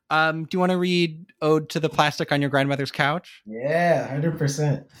 Do you want to read "Ode to the Plastic on Your Grandmother's Couch"? Yeah,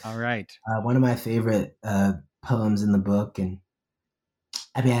 100%. All right. One of my favorite poems in the book. And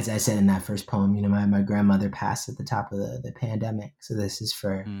I mean, as I said in that first poem, you know, my grandmother passed at the top of the pandemic. So this is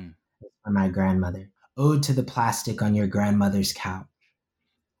Mm. for my grandmother. Ode to the plastic on your grandmother's couch,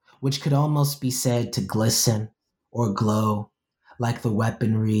 which could almost be said to glisten or glow like the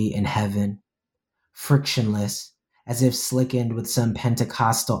weaponry in heaven, frictionless, as if slickened with some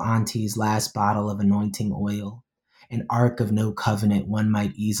Pentecostal auntie's last bottle of anointing oil, an ark of no covenant one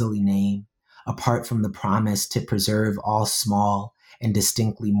might easily name, apart from the promise to preserve all small and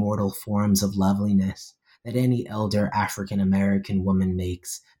distinctly mortal forms of loveliness that any elder African American woman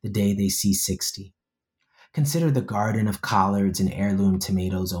makes the day they see 60. Consider the garden of collards and heirloom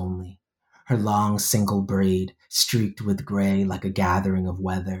tomatoes only, her long single braid streaked with gray like a gathering of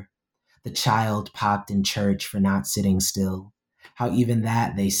weather, the child popped in church for not sitting still. How even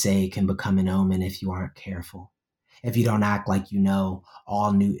that, they say, can become an omen if you aren't careful. If you don't act like you know,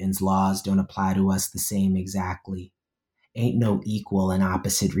 all Newton's laws don't apply to us the same exactly. Ain't no equal and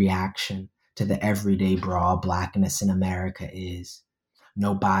opposite reaction to the everyday brawl blackness in America is.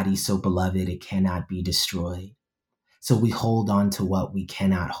 No body so beloved it cannot be destroyed. So we hold on to what we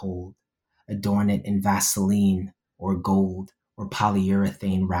cannot hold, adorn it in Vaseline or gold or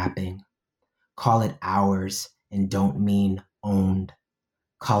polyurethane wrapping. Call it ours and don't mean owned.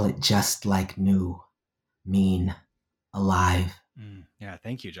 Call it just like new, mean alive. Yeah,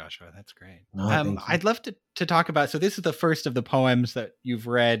 thank you, Joshua. That's great. No, thank you. I'd love to talk about. So this is the first of the poems that you've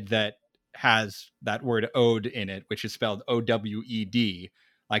read that has that word "ode" in it, which is spelled OWED,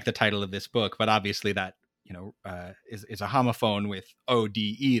 like the title of this book. But obviously, that is a homophone with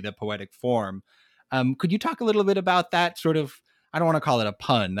ODE, the poetic form. Could you talk a little bit about that sort of I don't want to call it a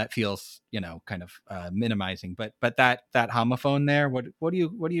pun. That feels, kind of minimizing. But that homophone there, what are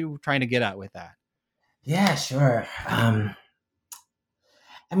you trying to get at with that? Yeah, sure.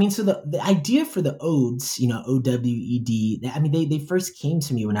 So the idea for the odes, OWED, they first came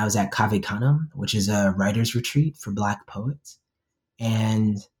to me when I was at Cave Canem, which is a writer's retreat for Black poets.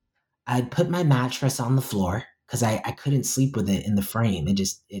 And I'd put my mattress on the floor because I couldn't sleep with it in the frame.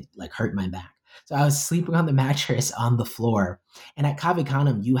 It like hurt my back. So I was sleeping on the mattress on the floor. And at Cave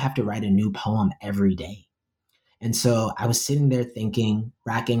Canem, you have to write a new poem every day. And so I was sitting there thinking,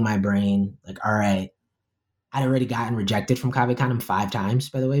 racking my brain, like, all right, I'd already gotten rejected from Cave Canem 5 times,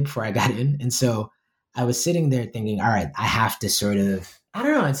 by the way, before I got in. And so I was sitting there thinking, all right, I have to sort of, I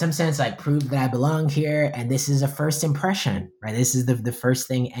don't know, in some sense, like prove that I belong here. And this is a first impression, right? This is the first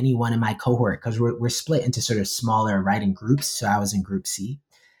thing anyone in my cohort, because we're split into sort of smaller writing groups. So I was in group C.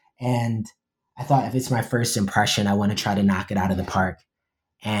 And I thought, if it's my first impression, I want to try to knock it out of the park.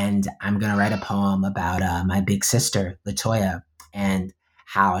 And I'm going to write a poem about my big sister, Latoya, and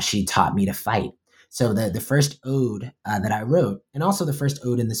how she taught me to fight. So the first ode that I wrote, and also the first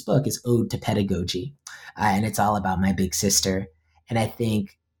ode in this book, is Ode to Pedagogy. And it's all about my big sister. And I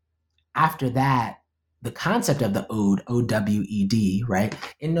think after that, the concept of the ode, OWED, right,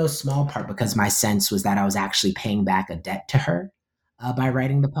 in no small part because my sense was that I was actually paying back a debt to her by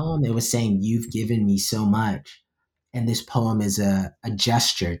writing the poem. It was saying, you've given me so much. And this poem is a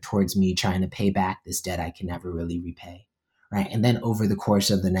gesture towards me trying to pay back this debt I can never really repay, right? And then over the course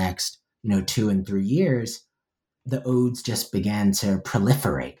of the next 2 and 3 years, the odes just began to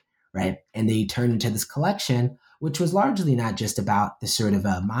proliferate, right? And they turned into this collection, which was largely not just about the sort of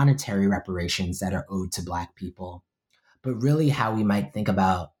monetary reparations that are owed to Black people, but really how we might think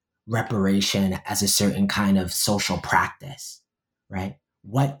about reparation as a certain kind of social practice, right?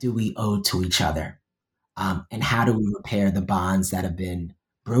 What do we owe to each other? And how do we repair the bonds that have been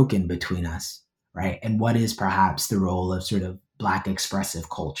broken between us, right? And what is perhaps the role of sort of Black expressive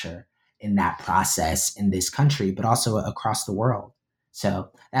culture in that process in this country, but also across the world?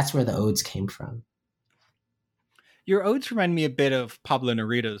 So that's where the odes came from. Your odes remind me a bit of Pablo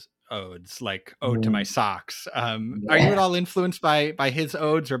Neruda's odes, like Ode to My Socks. Are you at all influenced by his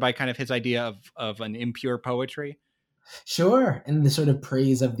odes or by kind of his idea of an impure poetry? Sure. And the sort of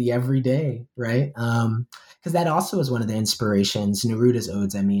praise of the everyday, right? Because that also is one of the inspirations, Neruda's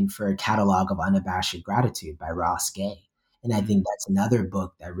odes, for A Catalog of Unabashed Gratitude by Ross Gay. And I think that's another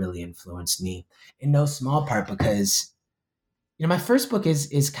book that really influenced me in no small part because, my first book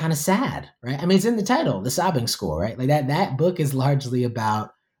is kind of sad, right? It's in the title, The Sobbing School, right? Like that book is largely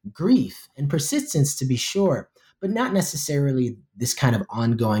about grief and persistence, to be sure, but not necessarily this kind of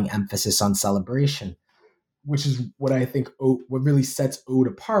ongoing emphasis on celebration, which is what I think what really sets Ode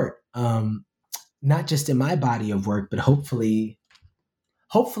apart, not just in my body of work, but hopefully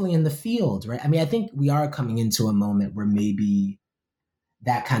in the field, right? I think we are coming into a moment where maybe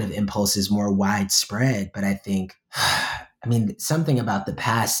that kind of impulse is more widespread, but I think, something about the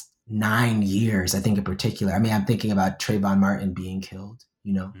past 9 years, I think in particular, I'm thinking about Trayvon Martin being killed,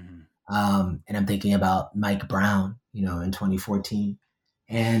 and I'm thinking about Mike Brown, in 2014,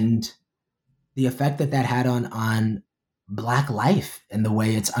 and the effect that had on Black life and the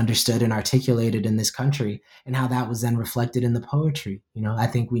way it's understood and articulated in this country, and how that was then reflected in the poetry. I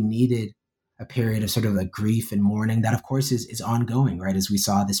think we needed a period of sort of like grief and mourning that, of course, is ongoing, right? As we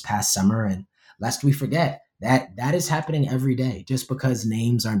saw this past summer, and lest we forget that is happening every day. Just because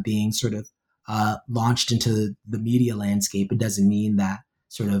names aren't being sort of launched into the media landscape, it doesn't mean that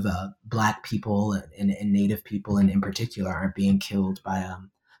sort of Black people and Native people, and in particular, aren't being killed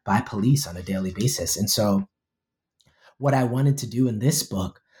by police on a daily basis. And so what I wanted to do in this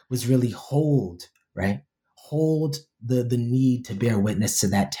book was really hold the need to bear witness to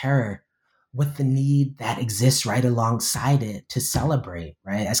that terror with the need that exists right alongside it to celebrate,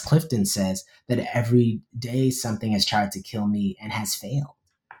 right? As Clifton says, that every day something has tried to kill me and has failed,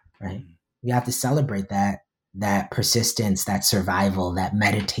 right? We have to celebrate that persistence, that survival, that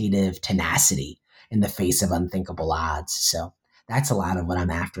meditative tenacity in the face of unthinkable odds. So that's a lot of what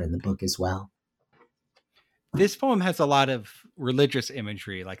I'm after in the book as well. This poem has a lot of religious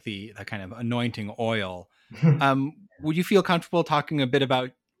imagery, like the kind of anointing oil. Would you feel comfortable talking a bit about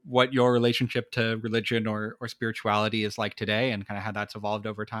what your relationship to religion or spirituality is like today, and kind of how that's evolved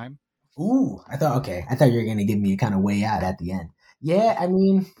over time? Ooh, I thought you were going to give me a kind of way out at the end. Yeah,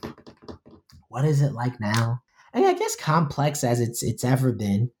 what is it like now? I guess complex as it's ever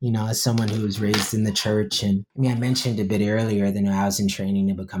been, as someone who was raised in the church. And I mentioned a bit earlier that I was in training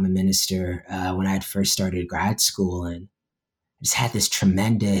to become a minister when I had first started grad school, and I just had this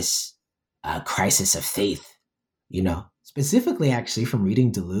tremendous crisis of faith, specifically actually from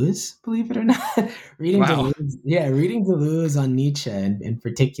reading Deleuze, believe it or not. reading Wow. Deleuze, reading Deleuze on Nietzsche in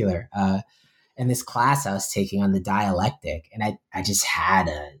particular. In this class I was taking on the dialectic, and I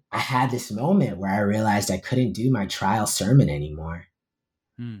had this moment where I realized I couldn't do my trial sermon anymore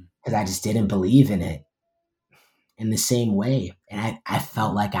because I just didn't believe in it in the same way. And I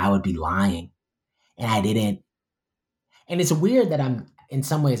felt like I would be lying, and I didn't. And it's weird that in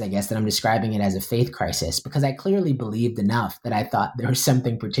some ways, I guess, that I'm describing it as a faith crisis, because I clearly believed enough that I thought there was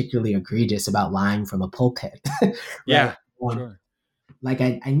something particularly egregious about lying from a pulpit. Right? Yeah, sure. Like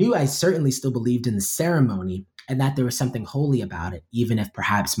I knew I certainly still believed in the ceremony and that there was something holy about it, even if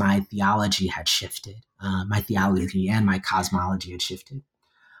perhaps my theology had shifted, my theology and my cosmology had shifted.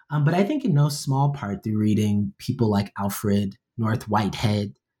 But I think in no small part through reading people like Alfred North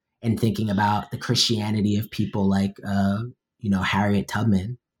Whitehead and thinking about the Christianity of people like, Harriet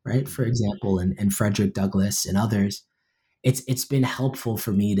Tubman, right, for example, and Frederick Douglass and others, it's been helpful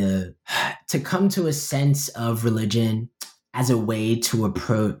for me to come to a sense of religion as a way to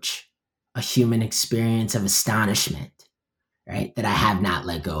approach a human experience of astonishment, right, that I have not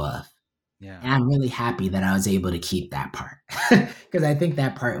let go of. Yeah. And I'm really happy that I was able to keep that part, because I think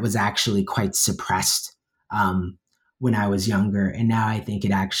that part was actually quite suppressed when I was younger. And now I think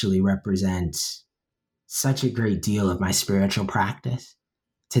it actually represents such a great deal of my spiritual practice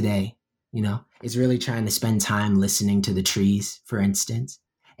today. Is really trying to spend time listening to the trees, for instance,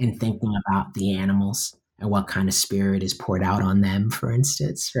 and thinking about the animals and what kind of spirit is poured out on them, for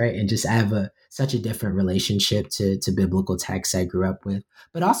instance, right? And just I have such a different relationship to biblical texts I grew up with,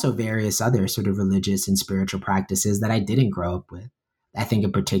 but also various other sort of religious and spiritual practices that I didn't grow up with. I think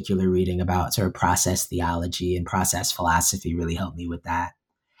in particular reading about sort of process theology and process philosophy really helped me with that.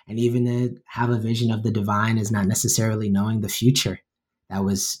 And even to have a vision of the divine is not necessarily knowing the future. That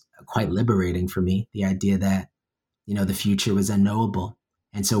was quite liberating for me. The idea that, the future was unknowable.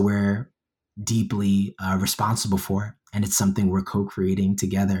 And so we're deeply responsible for it. And it's something we're co-creating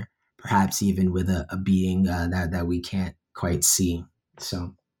together, perhaps even with a being that we can't quite see.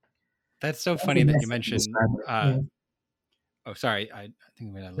 So that's so funny that you mentioned. Oh, sorry. I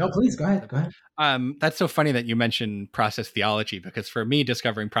think we had no, please go ahead. Go ahead. That's so funny that you mentioned process theology, because for me,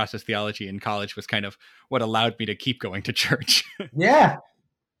 discovering process theology in college was kind of what allowed me to keep going to church. Yeah.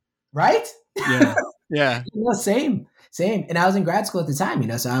 Right? Yeah. Yeah. Same. And I was in grad school at the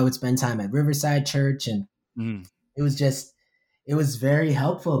time, so I would spend time at Riverside Church, and it was very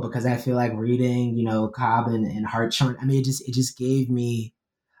helpful because I feel like reading, Cobb and Hartshorne, it just gave me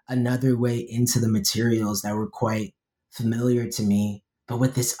another way into the materials that were quite familiar to me, but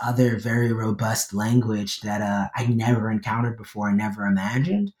with this other very robust language that I never encountered before and never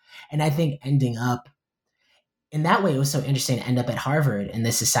imagined. And I think ending up in that way, it was so interesting to end up at Harvard in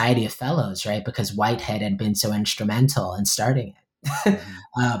the Society of Fellows, right? Because Whitehead had been so instrumental in starting it.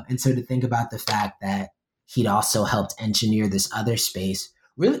 And so to think about the fact that he'd also helped engineer this other space,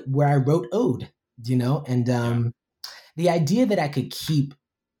 really, where I wrote Ode, and the idea that I could keep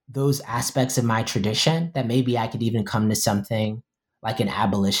those aspects of my tradition, that maybe I could even come to something like an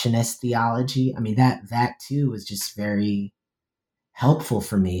abolitionist theology. That too was just very helpful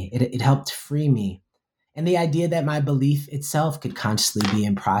for me. It helped free me. And the idea that my belief itself could constantly be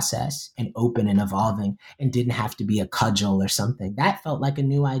in process and open and evolving and didn't have to be a cudgel or something. That felt like a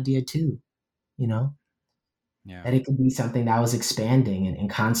new idea too, that it could be something that was expanding and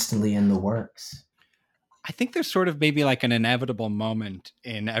constantly in the works. I think there's sort of maybe like an inevitable moment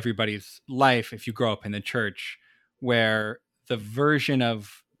in everybody's life, if you grow up in the church, where the version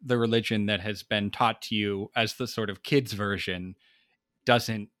of the religion that has been taught to you as the sort of kids version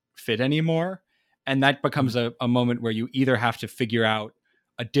doesn't fit anymore. And that becomes a moment where you either have to figure out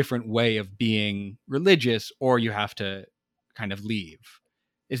a different way of being religious, or you have to kind of leave.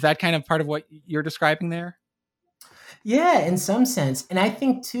 Is that kind of part of what you're describing there? Yeah, in some sense. And I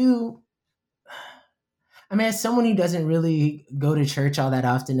think too, as someone who doesn't really go to church all that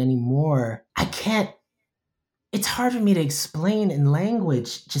often anymore, it's hard for me to explain in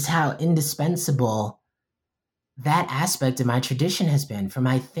language just how indispensable that aspect of my tradition has been for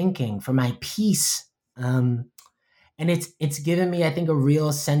my thinking, for my peace. And it's given me, I think, a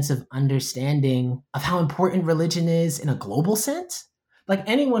real sense of understanding of how important religion is in a global sense. Like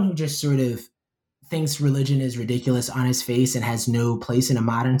anyone who just sort of thinks religion is ridiculous on his face and has no place in a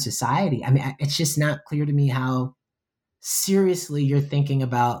modern society. It's just not clear to me how seriously you're thinking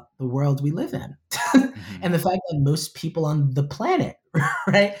about the world we live in. And the fact that most people on the planet,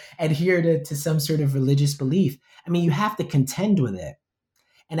 right, adhere to some sort of religious belief. You have to contend with it.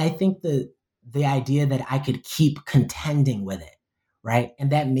 And I think the idea that I could keep contending with it, right,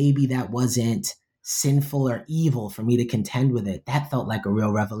 and that maybe that wasn't sinful or evil for me to contend with it, that felt like a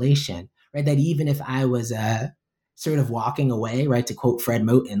real revelation, right? That even if I was sort of walking away, right, to quote Fred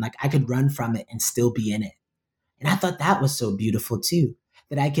Moten, like I could run from it and still be in it. And I thought that was so beautiful too,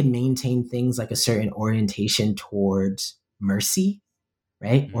 that I could maintain things like a certain orientation towards mercy,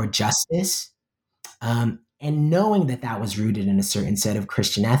 right, or justice, and knowing that that was rooted in a certain set of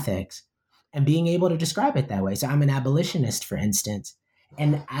Christian ethics and being able to describe it that way. So I'm an abolitionist, for instance,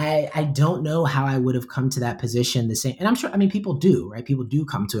 and I don't know how I would have come to that position the same. And I'm sure, I mean, people do, right? People do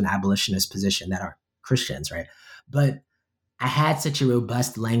come to an abolitionist position that are Christians, right? But I had such a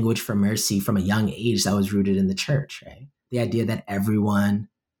robust language for mercy from a young age that was rooted in the church, right? The idea that everyone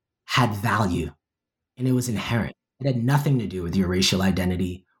had value and it was inherent. It had nothing to do with your racial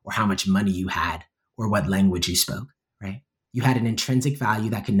identity or how much money you had or what language you spoke, right? You had an intrinsic value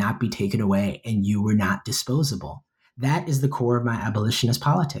that could not be taken away and you were not disposable. That is the core of my abolitionist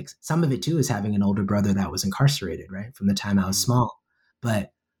politics. Some of it too is having an older brother that was incarcerated, right? From the time I was small.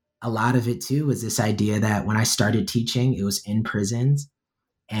 But a lot of it too was this idea that when I started teaching, it was in prisons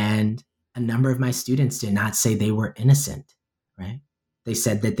and a number of my students did not say they were innocent, right? They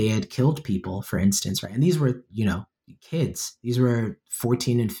said that they had killed people, for instance, right? And these were, kids. These were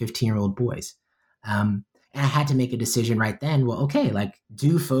 14 and 15-year-old boys. And I had to make a decision right then. Well, okay, like,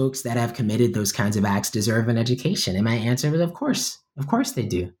 do folks that have committed those kinds of acts deserve an education? And my answer was, of course they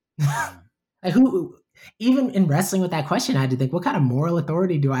do. Like, who, even in wrestling with that question, I had to think, what kind of moral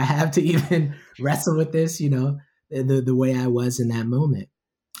authority do I have to even wrestle with this, the way I was in that moment?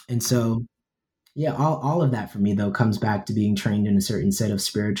 And so, yeah, all of that for me, though, comes back to being trained in a certain set of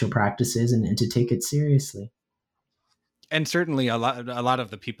spiritual practices and to take it seriously. And certainly a lot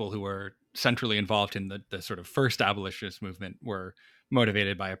of the people who were centrally involved in the sort of first abolitionist movement were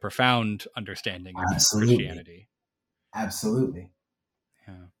motivated by a profound understanding of Christianity. Absolutely.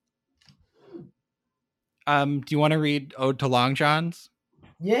 Yeah. Do you want to read Ode to Long Johns?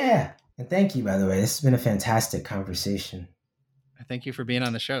 Yeah. And thank you, by the way. This has been a fantastic conversation. Thank you for being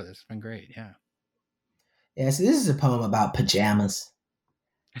on the show. This has been great. Yeah. Yeah, so this is a poem about pajamas.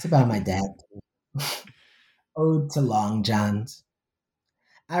 It's about my dad. Ode to Long Johns.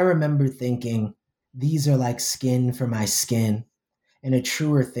 I remember thinking, these are like skin for my skin, and a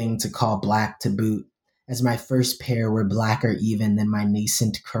truer thing to call black to boot, as my first pair were blacker even than my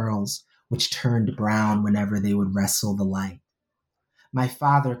nascent curls, which turned brown whenever they would wrestle the light. My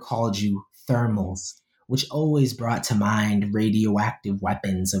father called you thermals, which always brought to mind radioactive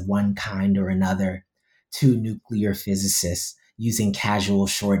weapons of one kind or another, two nuclear physicists using casual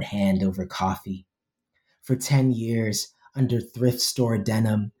shorthand over coffee. For 10 years, under thrift store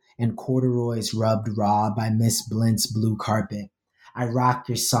denim and corduroys rubbed raw by Miss Blint's blue carpet, I rock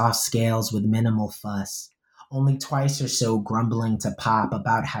your soft scales with minimal fuss, only twice or so grumbling to Pop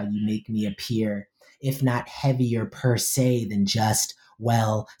about how you make me appear, if not heavier per se than just,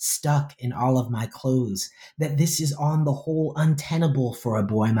 well, stuck in all of my clothes, that this is on the whole untenable for a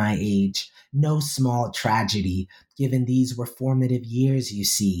boy my age. No small tragedy, given these were formative years, you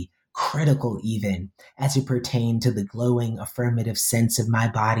see, critical even, as it pertained to the glowing affirmative sense of my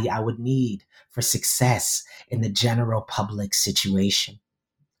body I would need for success in the general public situation.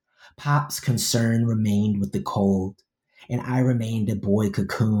 Pop's concern remained with the cold, and I remained a boy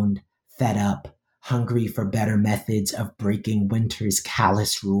cocooned, fed up, hungry for better methods of breaking winter's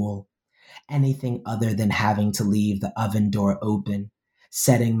callous rule. Anything other than having to leave the oven door open,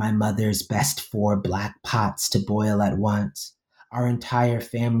 setting my mother's best 4 black pots to boil at once. Our entire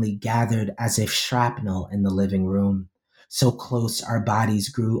family gathered as if shrapnel in the living room. So close our bodies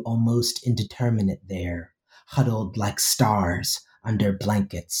grew almost indeterminate there, huddled like stars under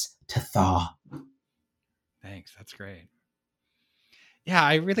blankets to thaw. Thanks. That's great. Yeah,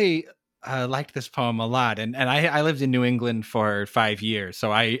 I really liked this poem a lot. And I lived in New England for 5 years,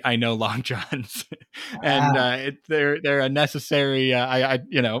 so I know Long Johns. And they're a necessary,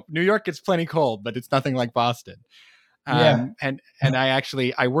 New York gets plenty cold, but it's nothing like Boston. And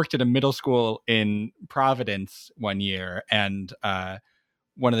I worked at a middle school in Providence one year, and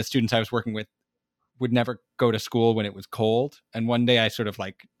one of the students I was working with would never go to school when it was cold. And one day I sort of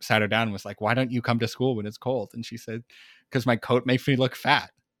like sat her down and was like, why don't you come to school when it's cold? And she said, because my coat makes me look fat.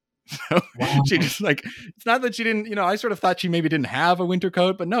 So she just like, it's not that she didn't, I sort of thought she maybe didn't have a winter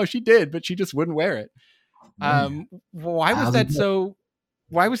coat, but no, she did, but she just wouldn't wear it. Why was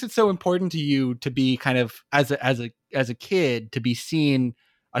it so important to you to be kind of as a kid to be seen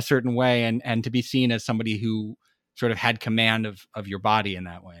a certain way and to be seen as somebody who sort of had command of your body in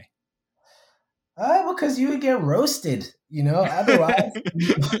that way? Because you would get roasted, Otherwise,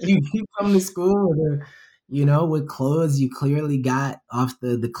 you come to school with with clothes you clearly got off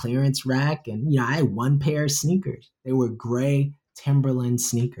the clearance rack. And, I had one pair of sneakers. They were gray Timberland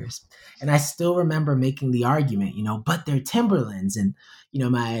sneakers. And I still remember making the argument, but they're Timberlands. And,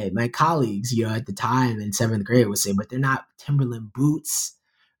 my colleagues, at the time in seventh grade would say, but they're not Timberland boots,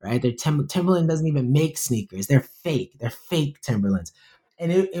 right? Timberland doesn't even make sneakers. They're fake. They're fake Timberlands.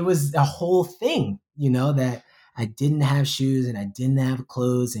 And it was a whole thing, that I didn't have shoes and I didn't have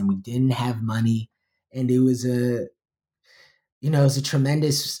clothes and we didn't have money. And it was a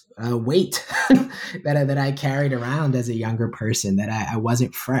tremendous weight that I carried around as a younger person, that I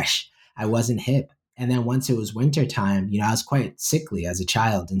wasn't fresh. I wasn't hip. And then once it was wintertime, I was quite sickly as a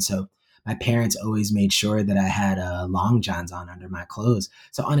child. And so my parents always made sure that I had long johns on under my clothes.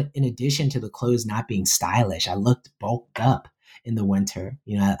 So in addition to the clothes not being stylish, I looked bulked up in the winter.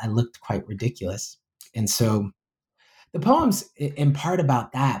 I looked quite ridiculous. And so the poem's in part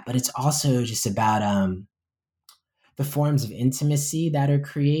about that, but it's also just about the forms of intimacy that are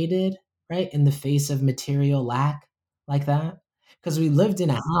created, right, in the face of material lack like that. Because we lived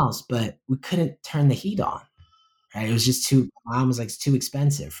in a house, but we couldn't turn the heat on, right? It was just mom was like, it's too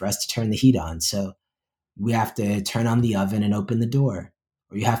expensive for us to turn the heat on. So we have to turn on the oven and open the door,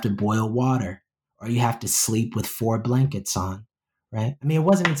 or you have to boil water, or you have to sleep with 4 blankets on, right? I mean, it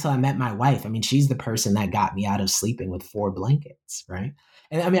wasn't until I met my wife. I mean, she's the person that got me out of sleeping with 4 blankets, right?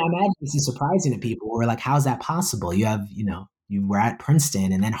 And I mean, I imagine this is surprising to people who are like, how's that possible? You have, you were at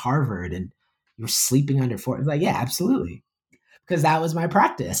Princeton and then Harvard and you were sleeping under 4. It's like, yeah, absolutely. Because that was my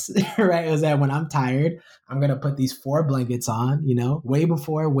practice, right? It was that when I'm tired, I'm going to put these 4 blankets on, way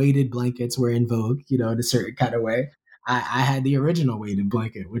before weighted blankets were in vogue, in a certain kind of way. I had the original weighted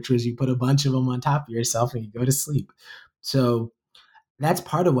blanket, which was you put a bunch of them on top of yourself and you go to sleep. So that's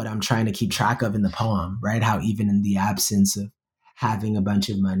part of what I'm trying to keep track of in the poem, right? How even in the absence of having a bunch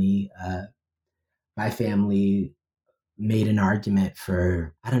of money, my family made an argument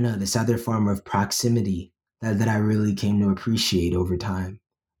for, I don't know, this other form of proximity that I really came to appreciate over time.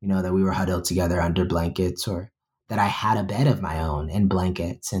 That we were huddled together under blankets, or that I had a bed of my own and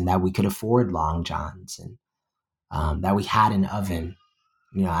blankets, and that we could afford long johns, and that we had an oven.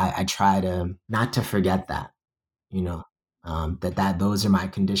 I try to not to forget that, that those are my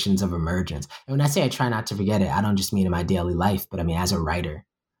conditions of emergence. And when I say I try not to forget it, I don't just mean in my daily life, but I mean as a writer,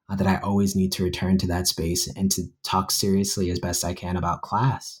 that I always need to return to that space and to talk seriously as best I can about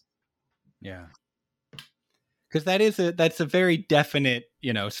class. Yeah. Because that's a very definite,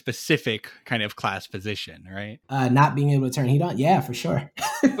 specific kind of class position, right? Not being able to turn heat on. Yeah, for sure.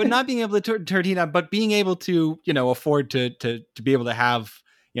 But not being able to turn heat on, but being able to, afford to be able to have,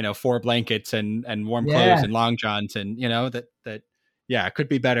 4 blankets and warm clothes and long johns, and, that, yeah, it could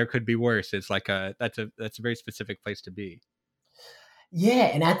be better, could be worse. It's like that's a very specific place to be. Yeah.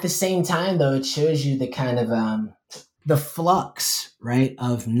 And at the same time, though, it shows you the kind of the flux, right,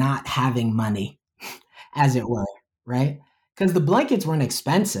 of not having money, as it were, right? Because the blankets weren't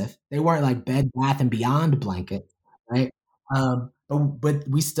expensive. They weren't like Bed Bath & Beyond blankets, right? But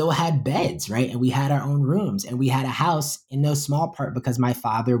we still had beds, right? And we had our own rooms, and we had a house in no small part because my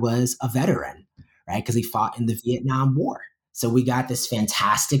father was a veteran, right? Because he fought in the Vietnam War. So we got this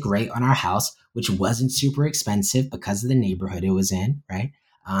fantastic rate on our house, which wasn't super expensive because of the neighborhood it was in, right?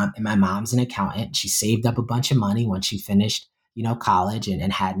 And my mom's an accountant. She saved up a bunch of money when she finished, college,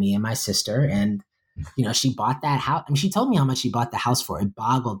 and had me and my sister. And, she bought that house. I mean, she told me how much she bought the house for. It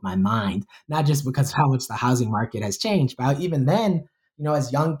boggled my mind, not just because of how much the housing market has changed, but even then,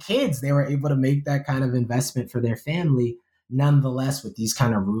 as young kids, they were able to make that kind of investment for their family, nonetheless, with these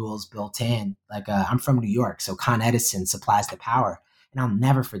kind of rules built in. Like, I'm from New York, so Con Edison supplies the power. And I'll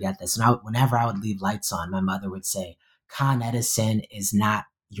never forget this. And whenever I would leave lights on, my mother would say, Con Edison is not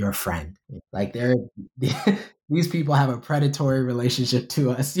your friend. Like, these people have a predatory relationship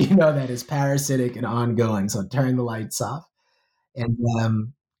to us, that is parasitic and ongoing. So turn the lights off. And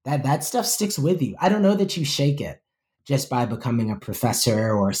that stuff sticks with you. I don't know that you shake it just by becoming a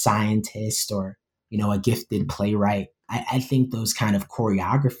professor or a scientist or, a gifted playwright. I think those kind of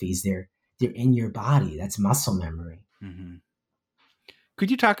choreographies, they're in your body. That's muscle memory. Mm-hmm. Could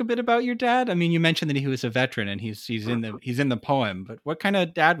you talk a bit about your dad? I mean, you mentioned that he was a veteran and he's in the poem, but what kind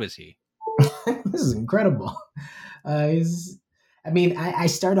of dad was he? This is incredible. I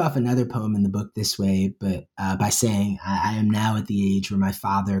start off another poem in the book this way, but by saying I am now at the age where my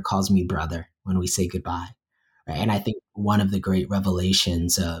father calls me brother when we say goodbye. Right? And I think one of the great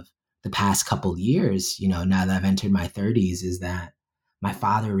revelations of the past couple years, now that I've entered my 30s, is that my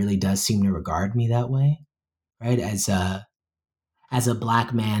father really does seem to regard me that way, right? As a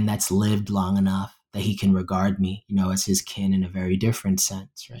Black man that's lived long enough that he can regard me, as his kin in a very different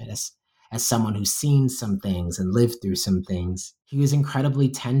sense, right? as someone who's seen some things and lived through some things. He was incredibly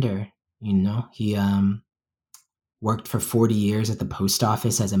tender. He worked for 40 years at the post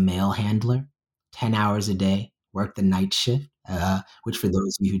office as a mail handler, 10 hours a day, worked the night shift, which for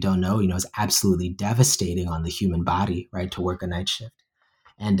those of you who don't know, is absolutely devastating on the human body, right, to work a night shift.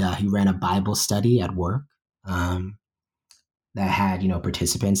 And he ran a Bible study at work that had,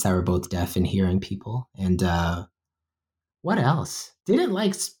 participants that were both deaf and hearing people. And what else? Didn't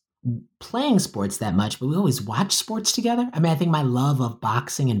like playing sports that much, but we always watched sports together. I mean, I think my love of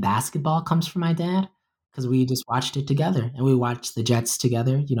boxing and basketball comes from my dad because we just watched it together, and we watched the Jets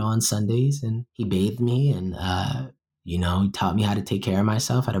together, on Sundays, and he bathed me, and, he taught me how to take care of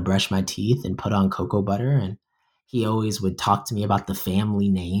myself, how to brush my teeth and put on cocoa butter. And he always would talk to me about the family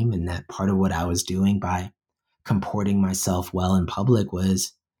name, and that part of what I was doing by comporting myself well in public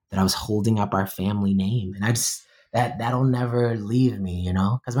was that I was holding up our family name. And I just, that'll never leave me,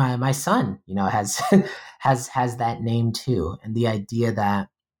 because my son, has has that name too. And the idea that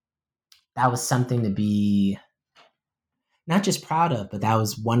was something to be not just proud of, but that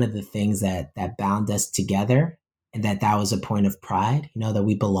was one of the things that bound us together, and that was a point of pride, that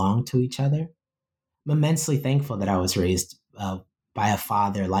we belong to each other. I'm immensely thankful that I was raised by a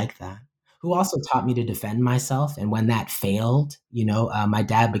father like that, who also taught me to defend myself. And when that failed, my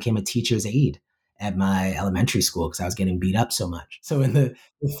dad became a teacher's aide at my elementary school because I was getting beat up so much. So in the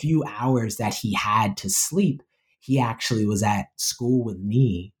few hours that he had to sleep, he actually was at school with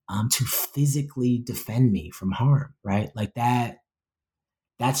me to physically defend me from harm, right? Like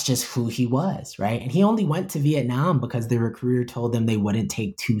that's just who he was, right? And he only went to Vietnam because the recruiter told them they wouldn't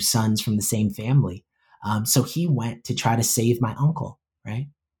take two sons from the same family. So he went to try to save my uncle, right?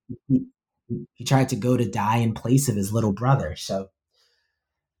 He tried to go to die in place of his little brother. So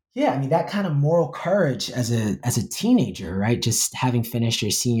yeah, I mean, that kind of moral courage as a teenager, right? Just having finished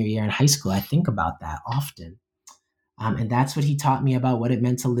your senior year in high school, I think about that often. And that's what he taught me about what it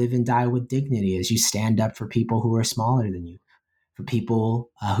meant to live and die with dignity, is you stand up for people who are smaller than you, for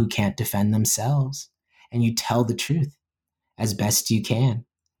people who can't defend themselves, and you tell the truth as best you can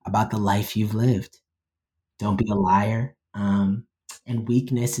about the life you've lived. Don't be a liar. And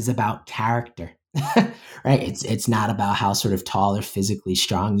weakness is about character, right? It's not about how sort of tall or physically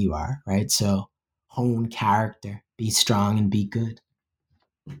strong you are, right? So hone character, be strong and be good.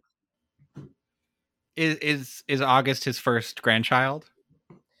 Is August his first grandchild?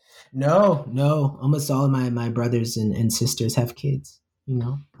 No. Almost all of my brothers and sisters have kids,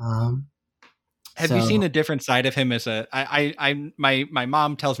 Have you seen a different side of him as my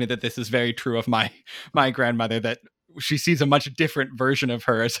mom tells me that this is very true of my grandmother, that she sees a much different version of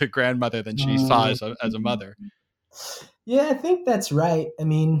her as a grandmother than she saw as a mother. Yeah, I think that's right. I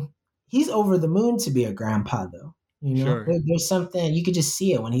mean, he's over the moon to be a grandpa, though. Sure. There's something, you could just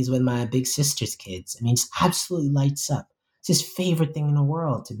see it when he's with my big sister's kids. I mean, just absolutely lights up. It's his favorite thing in the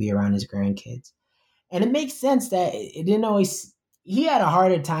world to be around his grandkids. And it makes sense that it didn't always, he had a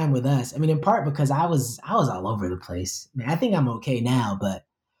harder time with us. I mean, in part because I was all over the place. I mean, I think I'm okay now, but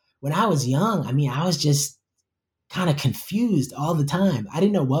when I was young, I mean, I was just kind of confused all the time. I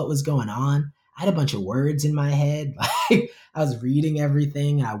didn't know what was going on. I had a bunch of words in my head. Like, I was reading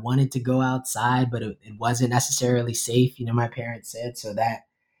everything. I wanted to go outside, but it wasn't necessarily safe, my parents said. So that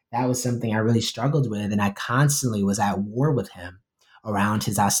was something I really struggled with. And I constantly was at war with him around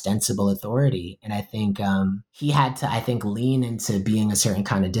his ostensible authority. And I think he had to, lean into being a certain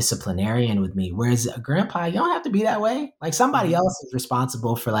kind of disciplinarian with me. Whereas a grandpa, you don't have to be that way. Like, somebody else is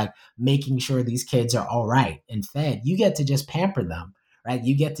responsible for like making sure these kids are all right and fed. You get to just pamper them, right?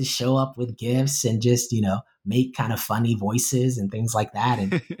 You get to show up with gifts and just, make kind of funny voices and things like that.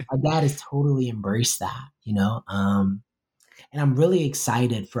 And my dad has totally embraced that, and I'm really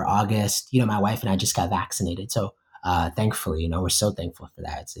excited for August. My wife and I just got vaccinated. So thankfully, we're so thankful for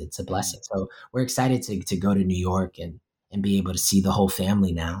that. It's a blessing. So we're excited to go to New York and be able to see the whole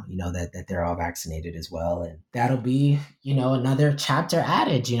family now, that they're all vaccinated as well. And that'll be, another chapter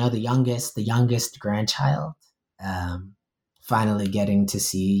added, the youngest grandchild, finally getting to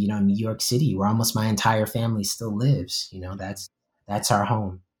see, New York City, where almost my entire family still lives. That's our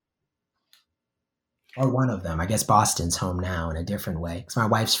home. Or one of them. I guess Boston's home now in a different way, because my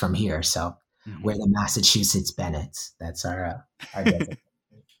wife's from here. So we're the Massachusetts Bennetts. That's our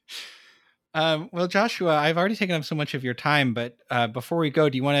well, Joshua, I've already taken up so much of your time, but before we go,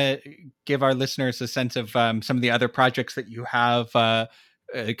 do you want to give our listeners a sense of some of the other projects that you have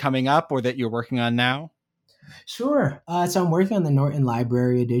coming up or that you're working on now? Sure. So I'm working on the Norton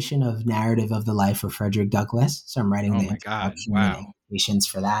Library edition of Narrative of the Life of Frederick Douglass. So I'm writing the introduction and annotations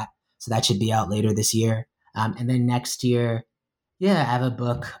for that. So that should be out later this year. And then next year, Yeah, I have a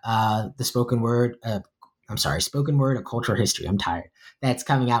book, The Spoken Word. Spoken Word, A Cultural History. I'm tired. That's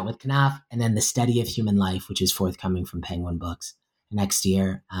coming out with Knopf, and then The Study of Human Life, which is forthcoming from Penguin Books next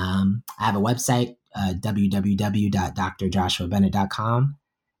year. I have a website, www.drjoshuabennett.com,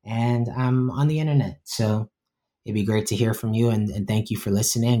 and I'm on the internet. So it'd be great to hear from you, and thank you for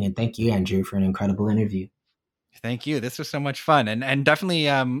listening, and thank you, Andrew, for an incredible interview. Thank you. This was so much fun. And definitely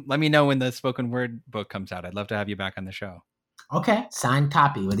let me know when the spoken word book comes out. I'd love to have you back on the show. Okay. Signed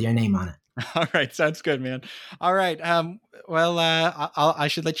copy with your name on it. All right. Sounds good, man. All right. I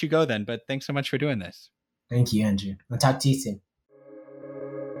should let you go then, but thanks so much for doing this. Thank you, Andrew. I'll talk to you soon.